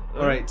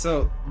 All right,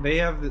 so they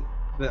have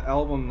the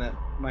album that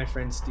my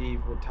friend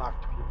Steve would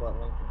talk to people at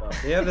length about.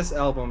 They have this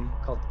album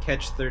called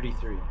Catch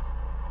 33.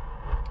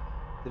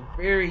 It's a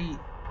very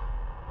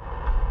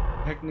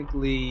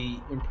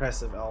technically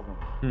impressive album.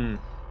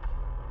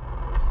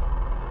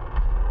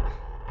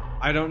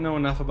 I don't know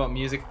enough about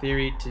music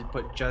theory to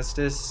put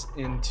justice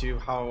into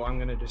how I'm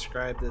going to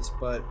describe this,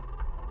 but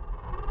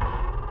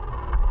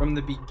from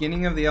the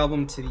beginning of the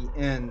album to the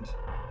end,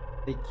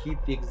 they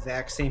keep the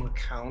exact same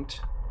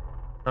count.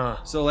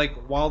 So, like,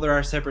 while there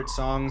are separate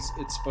songs,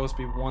 it's supposed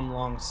to be one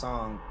long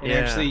song. And Yeah.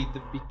 actually,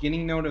 the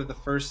beginning note of the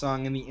first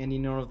song and the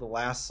ending note of the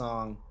last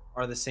song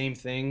are the same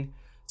thing.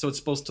 So it's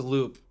supposed to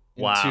loop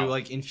into, Wow.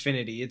 like,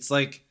 infinity. It's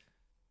like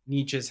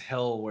Nietzsche's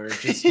hell, where it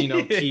just,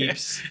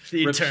 keeps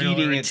The eternal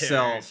repeating return.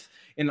 itself.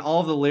 And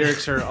all the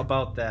lyrics are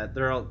about that.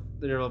 They're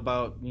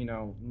about,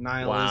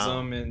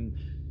 nihilism and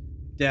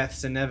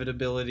death's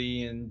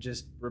inevitability and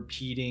just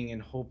repeating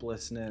and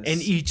hopelessness.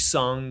 And each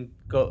song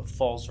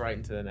falls right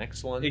into the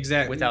next one.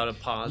 Exactly. Without a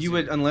pause. You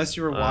would, unless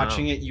you were Wow.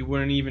 watching it, you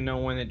wouldn't even know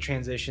when it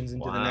transitions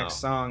into the Wow. next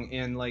song.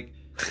 And like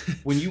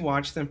when you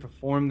watch them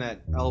perform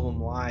that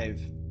album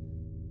live,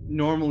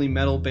 normally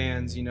metal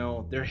bands, they're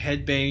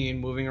headbanging and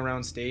moving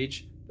around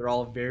stage. They're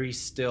all very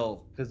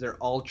still because they're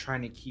all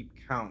trying to keep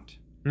count.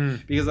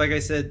 Because like I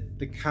said,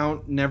 the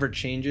count never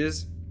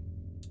changes,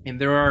 and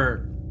there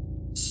are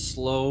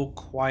slow,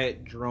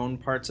 quiet drone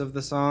parts of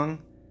the song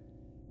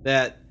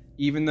that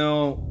even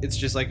though it's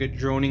just like a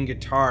droning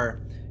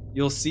guitar,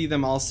 you'll see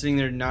them all sitting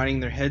there nodding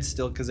their heads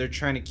still because they're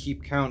trying to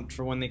keep count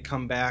for when they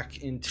come back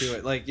into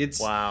it. Like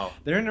Wow.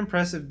 they're an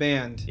impressive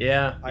band.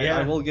 Yeah.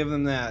 I will give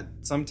them that.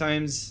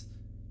 Sometimes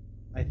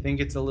I think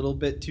it's a little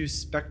bit too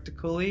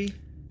spectacle-y,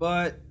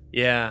 but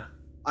Yeah.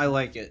 I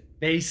like it.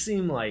 They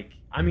seem like,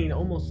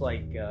 almost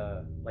like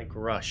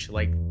Rush.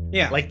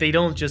 Yeah. Like they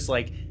don't just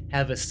like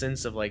have a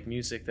sense of like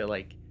music that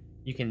like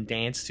you can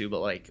dance to, but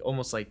like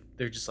almost like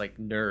they're just like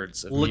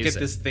nerds of Look music. at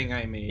this thing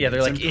I made. Yeah, they're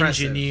It's like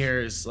impressive.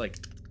 engineers, like,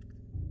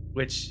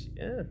 which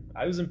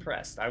I was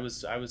impressed. I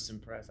was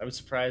impressed. I was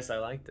surprised I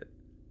liked it.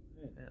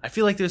 I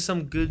feel like there's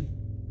some good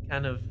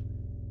kind of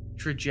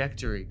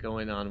trajectory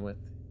going on with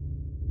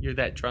you're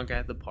that drunk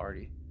at the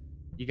party.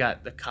 You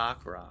got the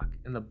cock rock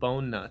and the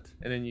bone nut,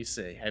 and then you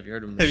say, "Have you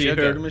heard of Meshuggah?" Have you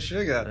heard of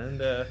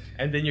Meshuggah?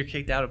 And then you're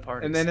kicked out of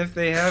parties. And then if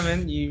they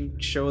haven't, you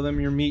show them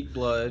your meat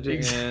blood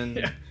and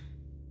Yeah.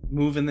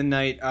 moving the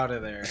night out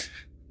of there.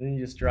 Then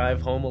you just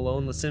drive home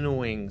alone, listen to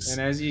Wings.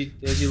 And as you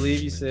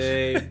leave, you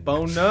say,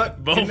 "Bone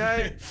nut, Bone good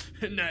night,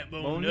 Good night,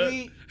 bone bone nut.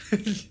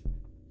 meat,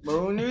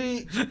 bone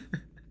meat."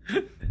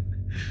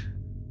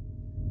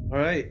 All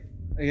right,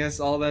 I guess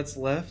all that's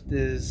left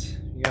is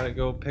you gotta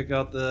go pick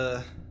out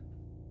the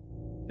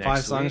Next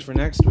 5 songs week. for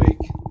next week.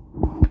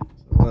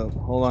 So Well,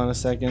 hold on a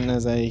second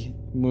as I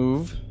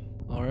move.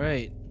 All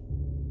right.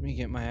 Let me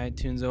get my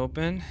iTunes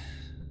open.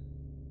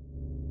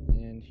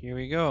 And here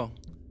we go.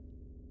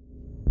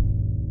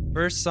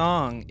 First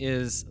song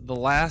is The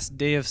Last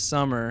Day of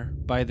Summer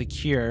by The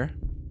Cure.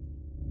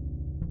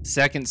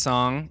 Second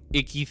song,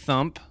 Icky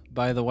Thump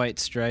by The White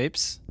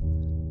Stripes.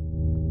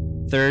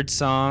 Third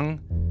song,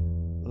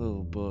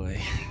 oh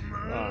boy.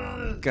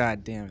 Oh,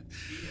 God damn it.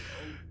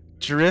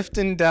 Drift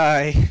and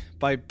Die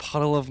by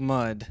Puddle of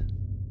Mud.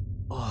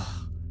 Ugh.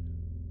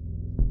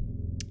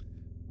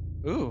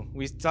 Ooh,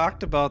 we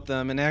talked about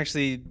them, and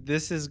actually,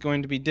 this is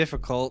going to be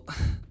difficult.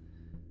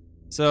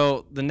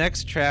 So, the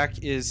next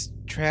track is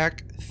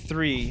track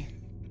 3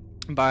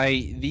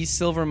 by the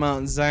Silver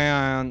Mount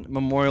Zion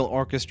Memorial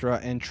Orchestra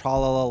and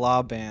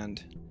Tra-La-La-La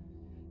Band.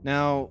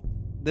 Now,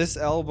 this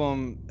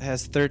album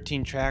has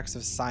 13 tracks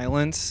of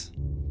silence,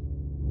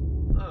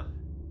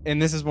 and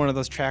this is one of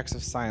those tracks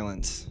of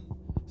silence.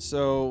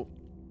 So,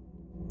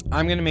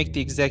 I'm going to make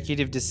the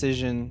executive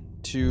decision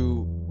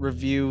to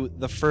review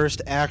the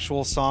first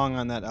actual song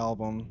on that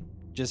album,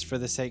 just for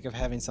the sake of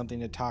having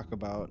something to talk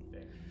about.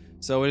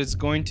 So, it is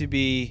going to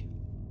be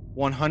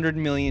 100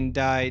 Million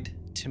Died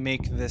to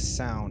Make This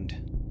Sound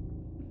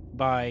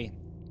by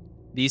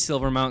the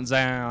Silver Mount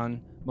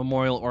Zion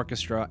Memorial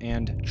Orchestra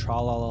and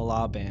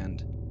Tra-La-La-La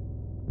Band.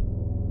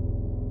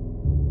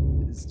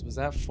 Was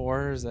that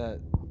 4 or is that...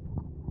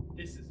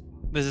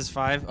 This is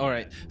 5?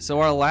 Alright,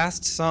 so our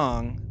last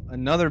song,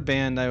 another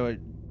band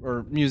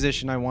or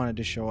musician I wanted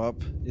to show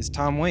up, is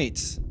Tom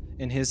Waits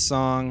and his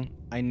song,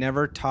 I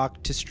Never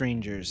Talk to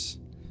Strangers.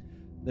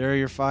 There are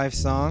your 5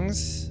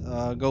 songs.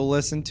 Go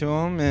listen to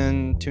them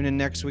and tune in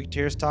next week to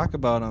hear us talk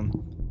about them.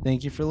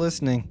 Thank you for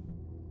listening.